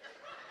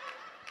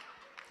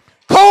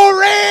 Code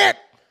red.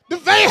 The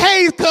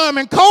Vahey's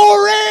coming.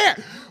 Code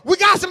red. We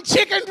got some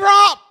chicken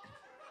drop.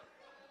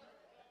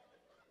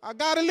 I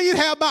got to at least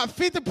have about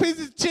 50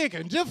 pieces of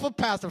chicken just for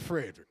Pastor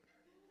Fredrick.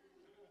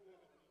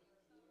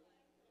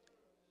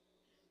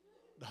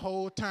 The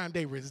whole time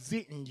they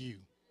resenting you.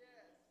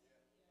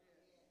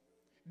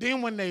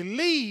 Then when they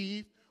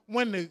leave,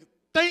 when the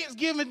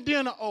Thanksgiving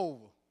dinner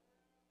over,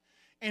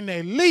 and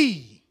they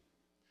leave,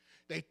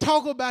 they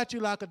talk about you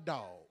like a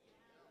dog.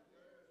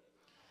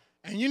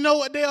 And you know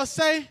what they'll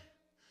say?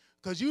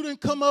 Because you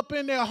didn't come up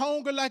in there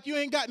hungry like you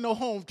ain't got no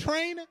home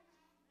training.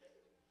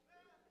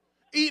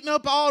 Eating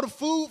up all the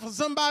food for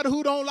somebody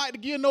who don't like to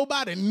give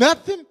nobody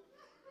nothing.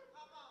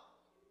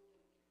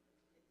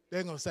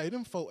 They're going to say,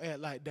 them folk act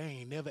like they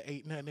ain't never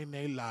ate nothing in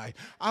their life.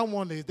 I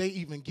wonder if they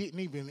even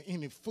getting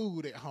any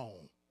food at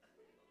home.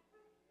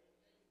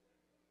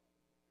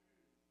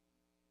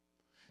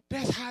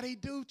 That's how they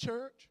do,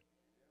 church.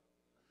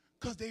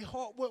 Because their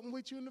heart wasn't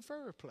with you in the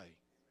first place.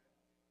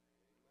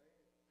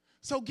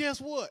 So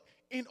guess what?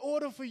 In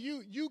order for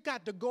you, you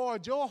got to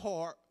guard your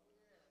heart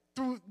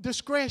through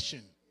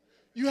discretion.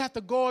 You have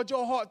to guard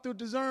your heart through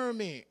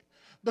discernment.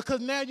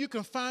 Because now you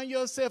can find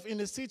yourself in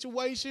a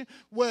situation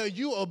where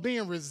you are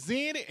being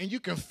resented and you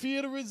can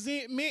feel the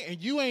resentment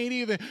and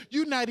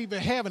you're not even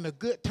having a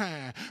good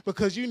time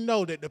because you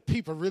know that the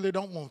people really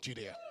don't want you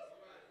there.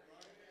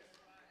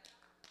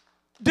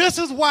 This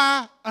is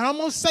why, and I'm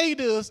going to say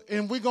this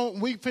and we're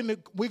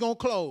gonna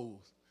close.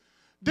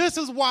 This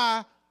is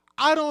why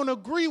I don't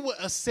agree with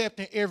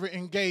accepting every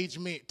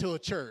engagement to a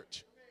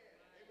church.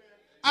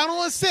 I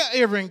don't accept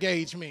every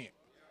engagement.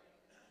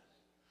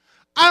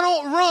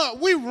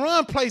 We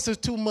run places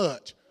too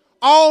much.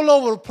 All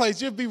over the place.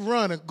 Just be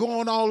running,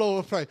 going all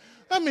over the place.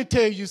 Let me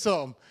tell you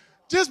something.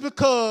 Just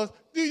because,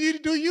 do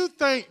you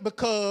think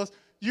because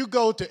you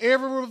go to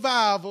every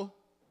revival,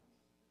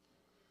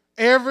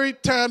 every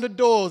time the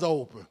doors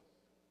open,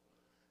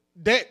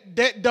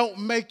 that don't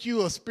make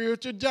you a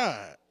spiritual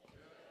giant?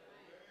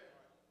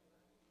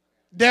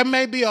 There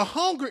may be a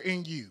hunger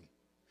in you.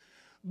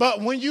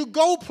 But when you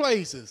go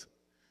places,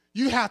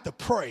 you have to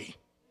pray.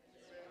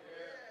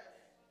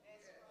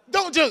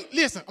 Don't just,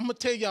 listen, I'm going to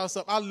tell y'all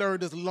something. I learned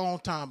this a long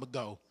time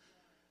ago.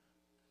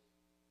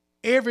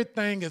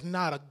 Everything is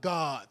not a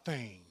God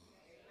thing.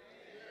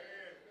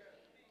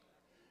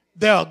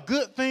 There are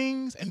good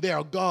things and there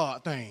are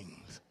God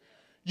things.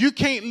 You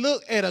can't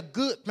look at a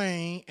good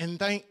thing and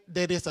think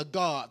that it's a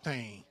God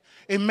thing.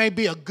 It may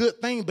be a good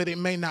thing, but it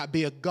may not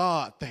be a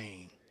God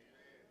thing.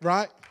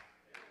 Right?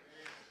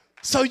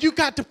 So you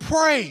got to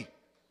pray.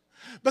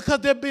 Because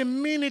there have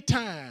been many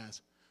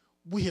times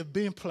we have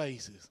been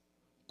places.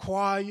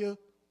 Choir,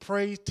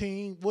 praise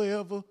team,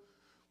 wherever.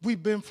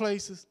 We've been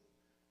places.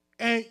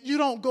 And you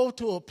don't go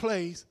to a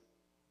place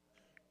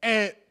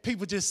and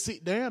people just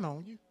sit down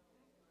on you.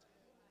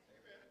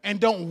 And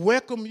don't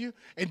welcome you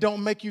and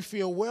don't make you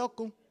feel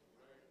welcome.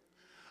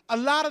 A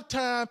lot of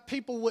times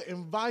people will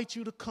invite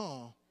you to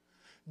come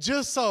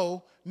just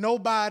so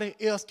nobody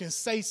else can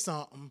say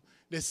something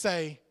that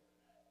say,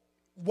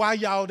 why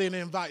y'all didn't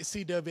invite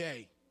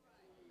CWA?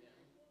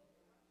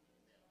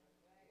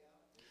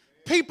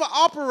 People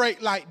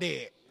operate like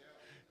that.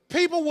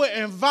 People will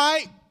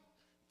invite,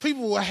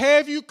 people will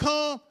have you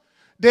come.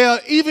 They'll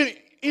even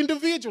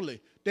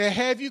individually, they'll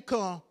have you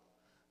come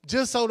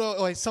just so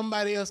that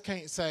somebody else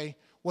can't say,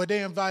 well,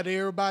 they invited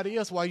everybody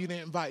else, why you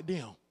didn't invite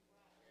them?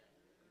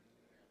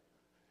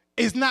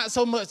 It's not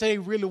so much they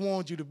really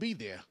want you to be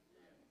there.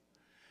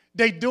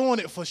 They doing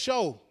it for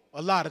show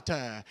a lot of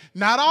time.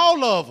 Not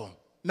all of them.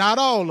 Not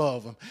all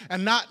of them.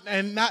 And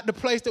not the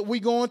place that we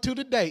going to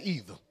today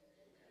either.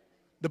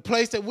 The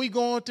place that we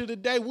going to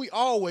today, we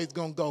always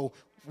going to go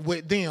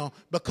with them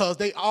because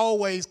they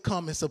always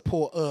come and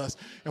support us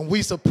and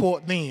we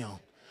support them.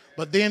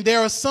 But then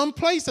there are some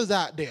places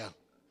out there,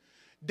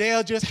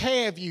 they'll just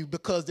have you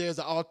because there's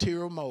an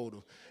ulterior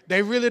motive.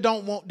 They really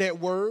don't want that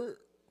word.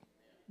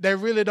 They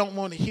really don't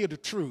want to hear the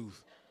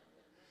truth.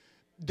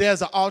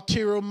 There's an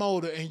ulterior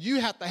motive, and you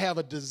have to have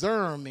a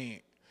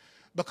discernment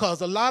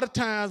because a lot of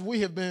times we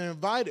have been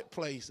invited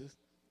places,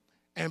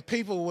 and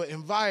people will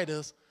invite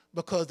us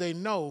because they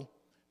know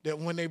that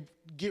when they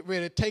get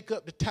ready to take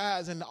up the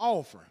tithes and the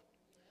offering,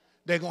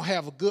 they're going to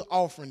have a good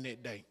offering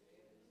that day.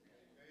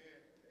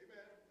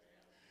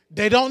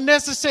 They don't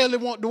necessarily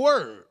want the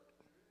word.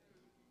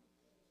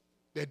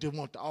 They just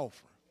want the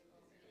offering.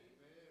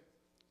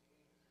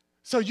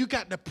 So you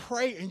got to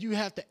pray and you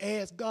have to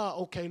ask God,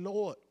 okay,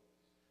 Lord,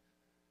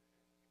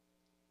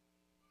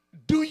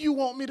 do you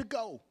want me to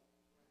go?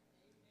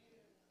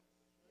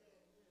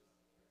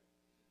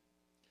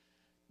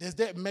 Does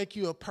that make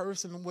you a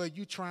person where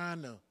you're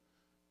trying to,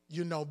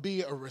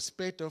 be a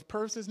respecter of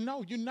persons?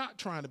 No, you're not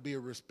trying to be a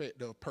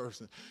respecter of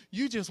persons.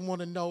 You just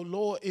want to know,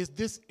 Lord, is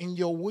this in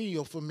your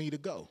will for me to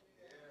go?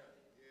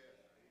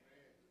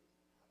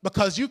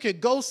 Because you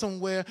could go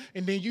somewhere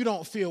and then you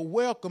don't feel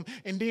welcome.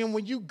 And then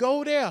when you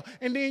go there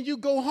and then you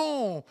go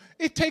home,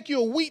 it take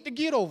you a week to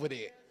get over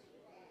there.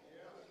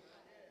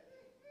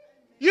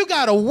 You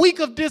got a week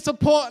of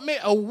disappointment,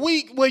 a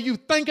week where you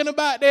thinking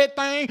about that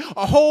thing,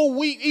 a whole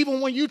week even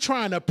when you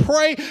trying to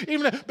pray,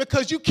 even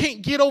because you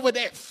can't get over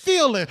that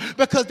feeling,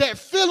 because that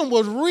feeling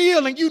was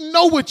real and you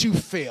know what you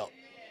felt.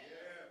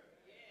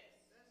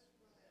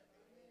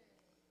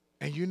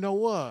 And you know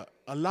what?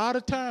 A lot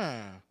of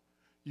time,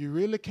 you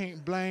really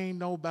can't blame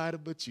nobody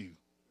but you.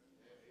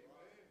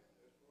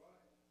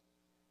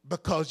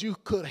 Because you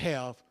could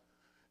have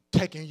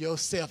taken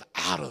yourself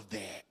out of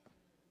that.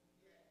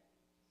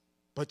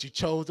 But you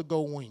chose to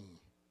go wing.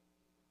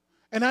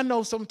 And I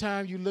know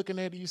sometimes you're looking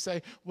at it, you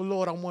say, well,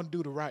 Lord, I want to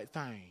do the right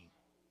thing.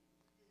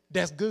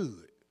 That's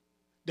good.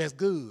 That's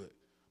good.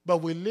 But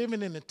we're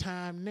living in a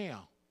time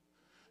now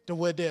to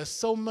where there's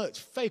so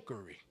much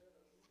fakery.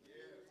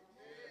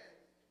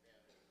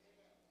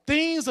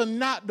 Things are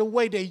not the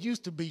way they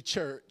used to be,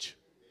 church.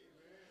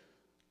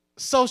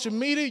 Social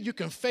media, you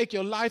can fake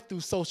your life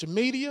through social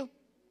media.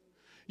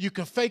 You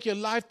can fake your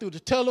life through the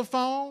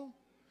telephone.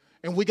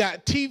 And we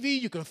got TV,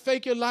 you can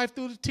fake your life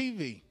through the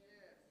TV.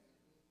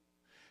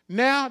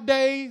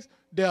 Nowadays,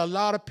 there are a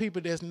lot of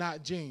people that's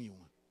not genuine.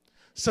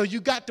 So you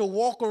got to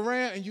walk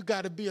around and you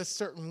got to be a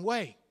certain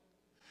way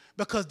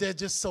because there's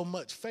just so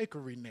much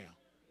fakery now.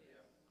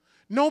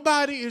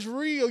 Nobody is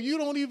real. You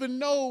don't even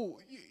know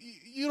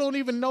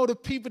the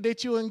people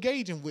that you're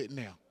engaging with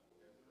now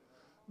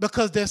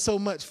because there's so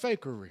much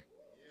fakery.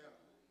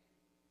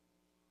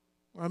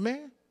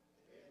 Amen?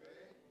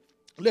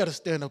 Let us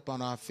stand up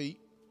on our feet.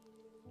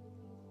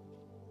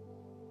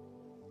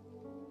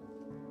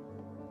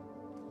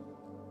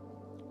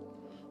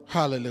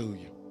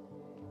 Hallelujah.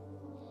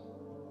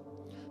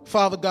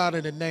 Father God,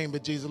 in the name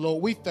of Jesus,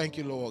 Lord, we thank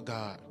you, Lord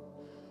God.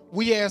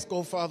 We ask,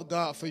 oh Father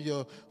God, for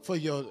your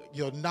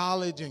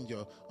knowledge and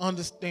your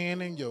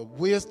understanding, your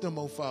wisdom,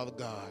 oh Father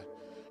God,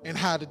 and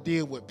how to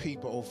deal with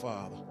people, oh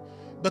Father.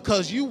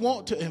 Because you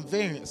want to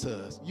advance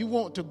us. You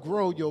want to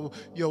grow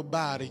your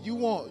body. You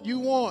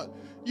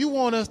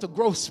want us to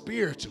grow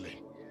spiritually.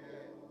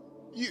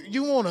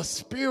 You want a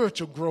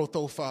spiritual growth,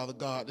 oh Father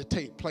God, to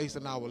take place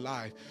in our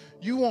life.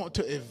 You want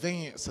to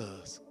advance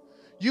us.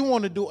 You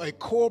want to do a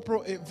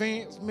corporal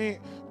advancement,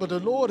 but the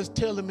Lord is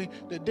telling me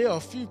that there are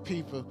a few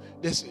people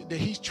that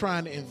he's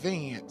trying to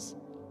advance.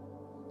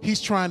 He's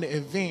trying to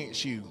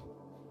advance you.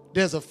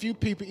 There's a few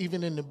people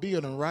even in the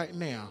building right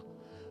now.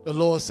 The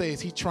Lord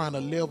says he's trying to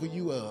level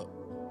you up.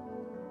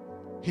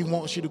 He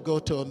wants you to go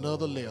to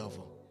another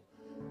level.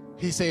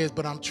 He says,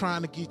 but I'm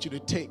trying to get you to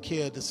take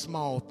care of the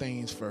small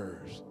things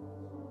first.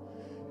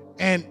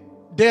 And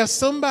there's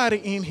somebody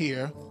in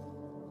here,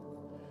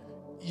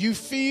 you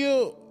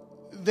feel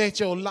that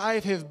your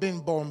life has been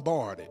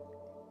bombarded.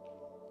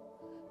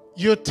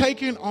 You're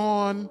taking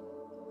on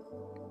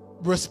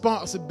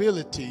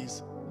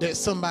responsibilities that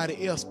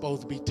somebody else is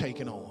supposed to be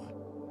taking on.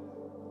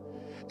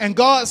 And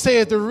God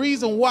says the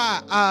reason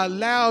why I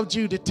allowed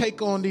you to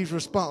take on these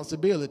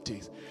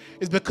responsibilities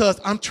is because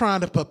I'm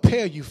trying to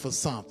prepare you for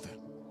something.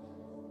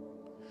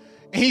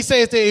 And he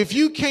says that if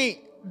you can't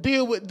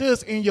deal with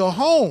this in your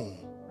home,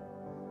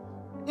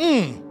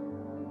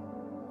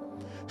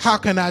 how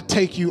can I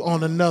take you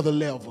on another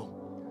level?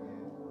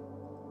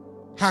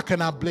 How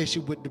can I bless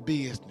you with the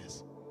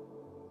business?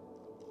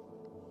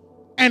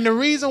 And the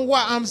reason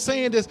why I'm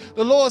saying this,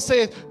 the Lord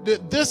says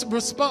that this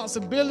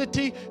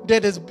responsibility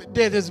that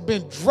has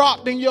been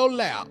dropped in your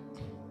lap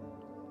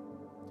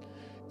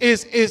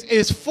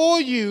is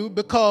for you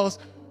because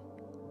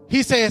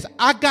he says,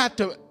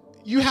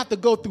 you have to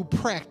go through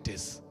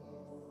practice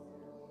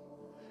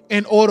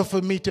in order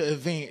for me to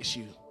advance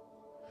you.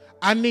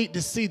 I need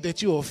to see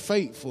that you are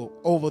faithful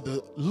over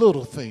the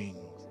little things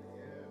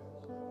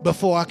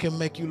before I can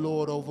make you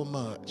Lord over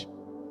much.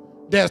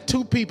 There's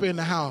two people in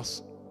the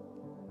house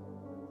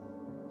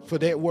for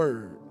that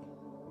word.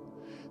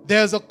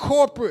 There's a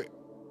corporate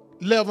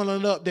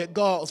leveling up that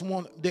God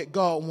want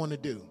to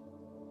do.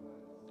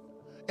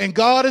 And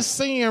God is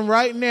saying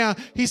right now,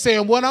 he's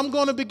saying what I'm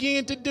going to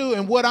begin to do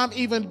and what I'm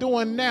even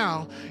doing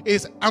now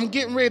is I'm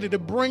getting ready to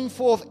bring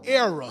forth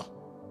error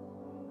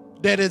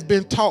that has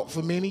been taught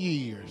for many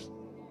years.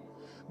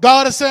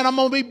 God is saying, I'm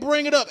going to be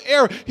bringing up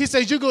error. He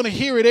says, you're going to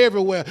hear it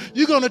everywhere.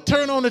 You're going to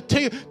turn on the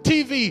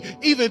TV.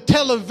 Even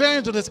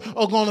televangelists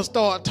are going to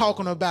start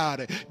talking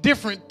about it.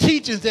 Different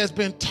teachings that's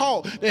been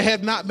taught that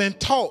have not been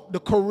taught the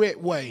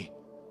correct way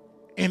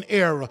in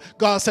error.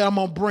 God said, I'm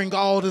going to bring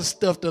all this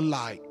stuff to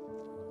light.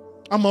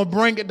 I'm going to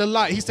bring it to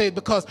light. He said,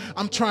 because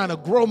I'm trying to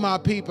grow my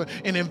people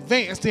and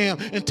advance them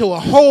into a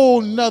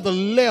whole nother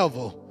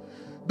level.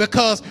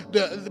 Because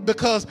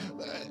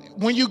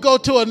when you go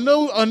to a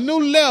new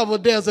level,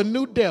 there's a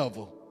new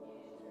devil.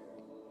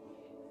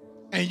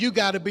 And you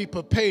got to be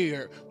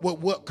prepared with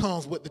what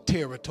comes with the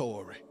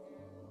territory.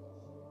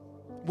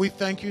 We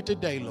thank you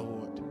today,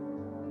 Lord.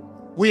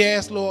 We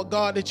ask, Lord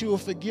God, that you will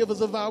forgive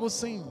us of our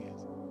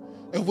sins.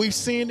 If we've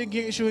sinned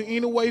against you in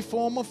any way,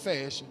 form, or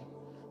fashion,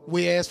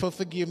 we ask for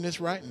forgiveness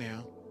right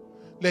now.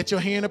 Let your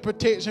hand of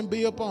protection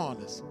be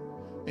upon us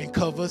and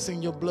cover us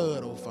in your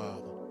blood, oh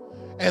Father.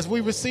 As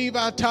we receive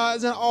our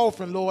tithes and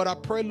offering, Lord, I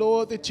pray,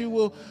 Lord, that you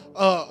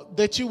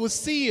will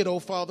see it, oh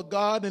Father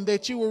God, and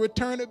that you will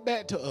return it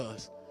back to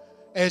us.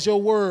 As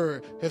your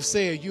word have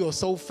said, you are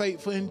so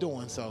faithful in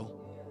doing so.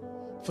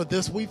 For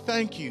this we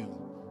thank you.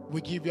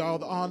 We give you all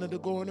the honor, the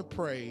glory, and the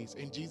praise.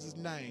 In Jesus'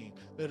 name,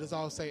 let us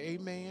all say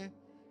amen,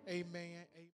 amen.